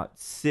put out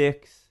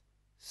 6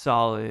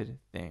 solid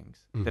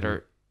things that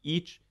are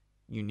each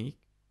unique,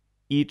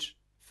 each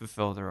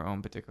fulfill their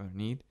own particular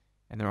need,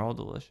 and they're all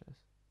delicious.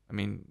 I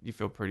mean, you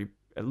feel pretty,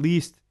 at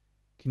least,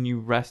 can you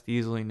rest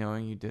easily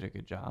knowing you did a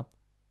good job?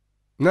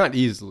 Not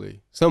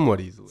easily, somewhat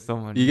easily.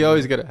 You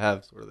always got to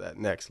have sort of that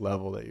next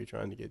level that you're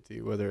trying to get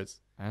to, whether it's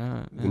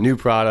a new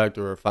product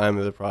or a refinement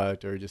of the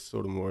product or just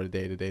sort of more a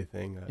day-to-day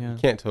thing. You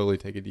can't totally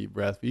take a deep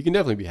breath, but you can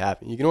definitely be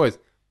happy. You can always,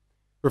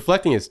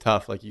 reflecting is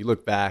tough. Like you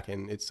look back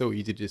and it's so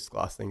easy to just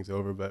gloss things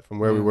over, but from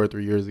where we were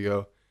 3 years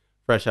ago,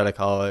 fresh out of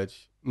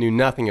college, knew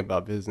nothing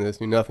about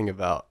business, knew nothing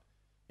about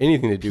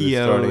anything to do with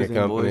starting a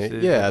company.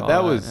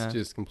 That was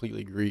just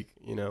completely Greek,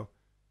 you know,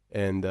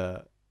 and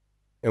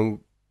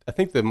I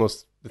think the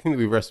thing that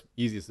we rest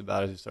easiest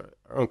about is just our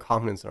own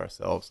confidence in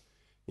ourselves.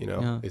 You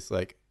know, it's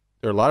like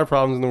there are a lot of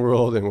problems in the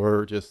world, and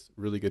we're just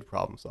really good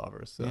problem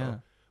solvers.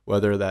 So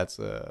whether that's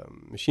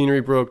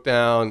machinery broke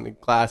down, the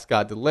glass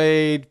got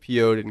delayed,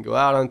 PO didn't go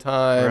out on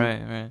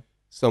time, right.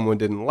 Someone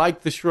didn't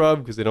like the shrub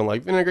because they don't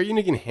like vinegar.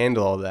 You can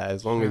handle all that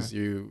as long as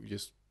you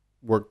just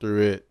work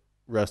through it,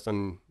 rest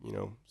on, you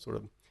know, sort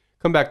of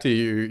come back to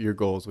your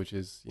goals, which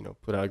is, you know,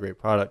 put out a great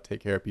product,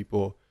 take care of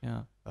people.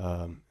 Yeah.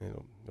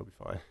 It'll be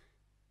fine.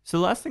 So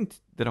the last thing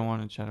that I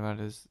want to chat about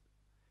is,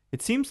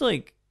 it seems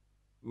like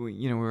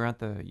we were at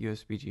the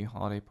USBG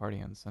holiday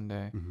party on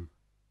Sunday. Mm-hmm.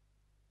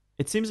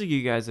 It seems like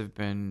you guys have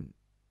been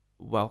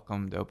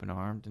welcomed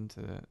open-armed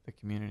into the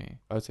community.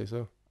 I would say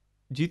so.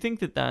 Do you think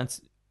that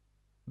that's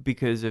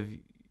because of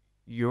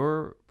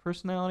your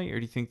personality, or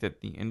do you think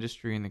that the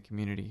industry and the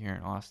community here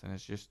in Austin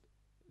is just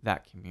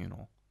that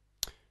communal?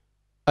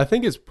 I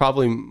think it's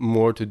probably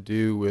more to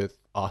do with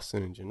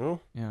Austin in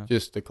general. Yeah.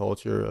 Just the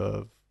culture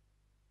of,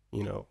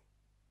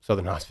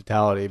 Southern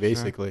hospitality,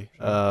 basically.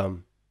 Sure.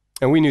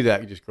 And we knew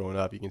that just growing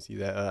up. You can see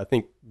that. I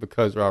think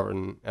because Robert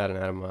and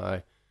Adam and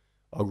I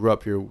all grew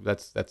up here,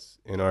 that's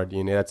in our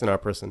DNA. That's in our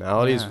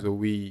personalities. Yeah. So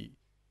we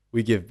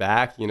give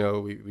back.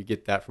 We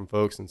get that from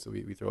folks, and so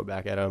we throw it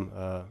back at them.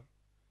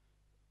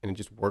 And it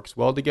just works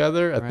well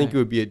together. I think it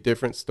would be a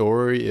different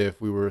story if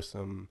we were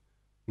some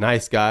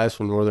nice guys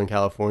from Northern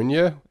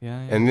California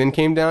and then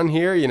came down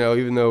here,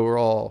 even though we're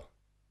all,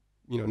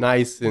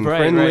 nice and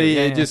friendly,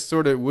 it just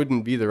sort of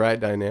wouldn't be the right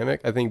dynamic.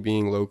 I think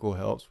being local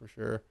helps for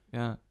sure.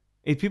 Yeah.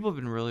 Hey, people have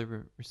been really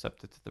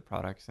receptive to the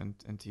products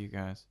and to you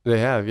guys. They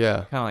have,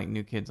 yeah. Kind of like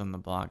new kids on the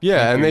block.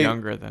 Yeah, and they're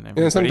younger than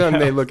everybody and sometimes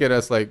else. They look at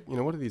us like,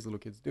 what are these little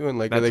kids doing?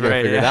 Like, are they going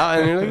to figure it out?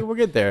 And they're like, we'll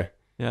get there.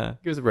 Yeah.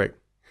 Give us a break.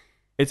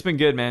 It's been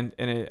good, man.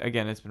 And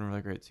it's been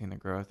really great seeing the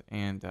growth.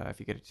 And if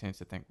you get a chance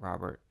to thank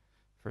Robert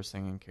for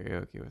singing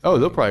karaoke with me.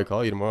 They'll probably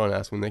call you tomorrow and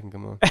ask when they can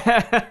come on.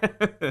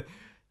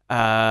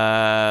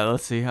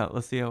 Let's see how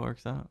it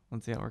works out.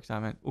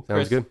 Man. Well,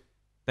 Sounds good.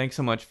 Thanks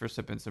so much for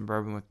sipping some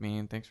bourbon with me,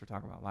 and thanks for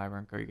talking about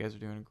Liber & Co. You guys are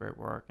doing great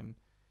work, and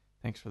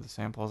thanks for the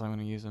samples. I'm going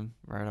to use them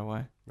right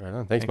away. Right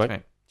on. Thanks Mike.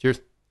 Mate.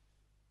 Cheers.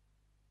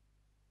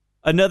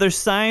 Another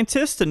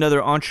scientist,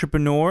 another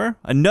entrepreneur,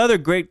 another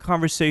great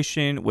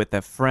conversation with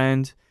a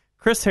friend,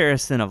 Chris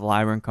Harrison of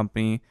Liber &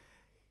 Company.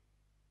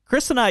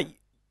 Chris and I,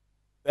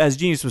 as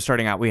Genius was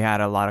starting out, we had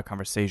a lot of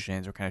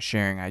conversations. We're kind of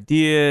sharing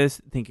ideas,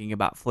 thinking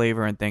about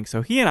flavor and things.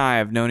 So he and I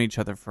have known each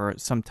other for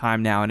some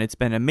time now, and it's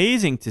been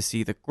amazing to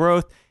see the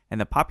growth and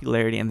the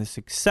popularity and the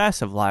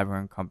success of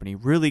Liber & Company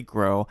really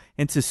grow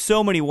into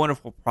so many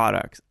wonderful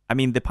products. I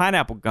mean, the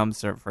pineapple gum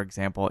syrup, for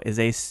example, is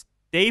a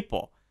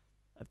staple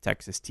of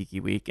Texas Tiki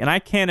Week, and I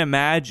can't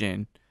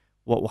imagine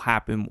what will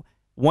happen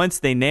once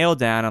they nail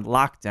down and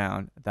lock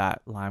down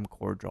that lime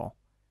cordial.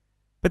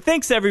 But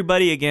thanks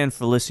everybody again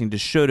for listening to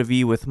Show to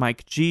V with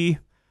Mike G.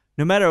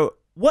 No matter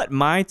what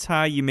Mai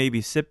Tai you may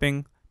be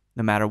sipping,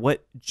 no matter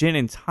what gin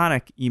and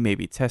tonic you may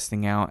be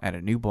testing out at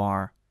a new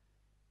bar,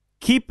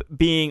 keep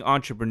being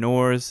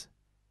entrepreneurs,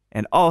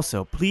 and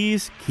also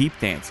please keep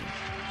dancing.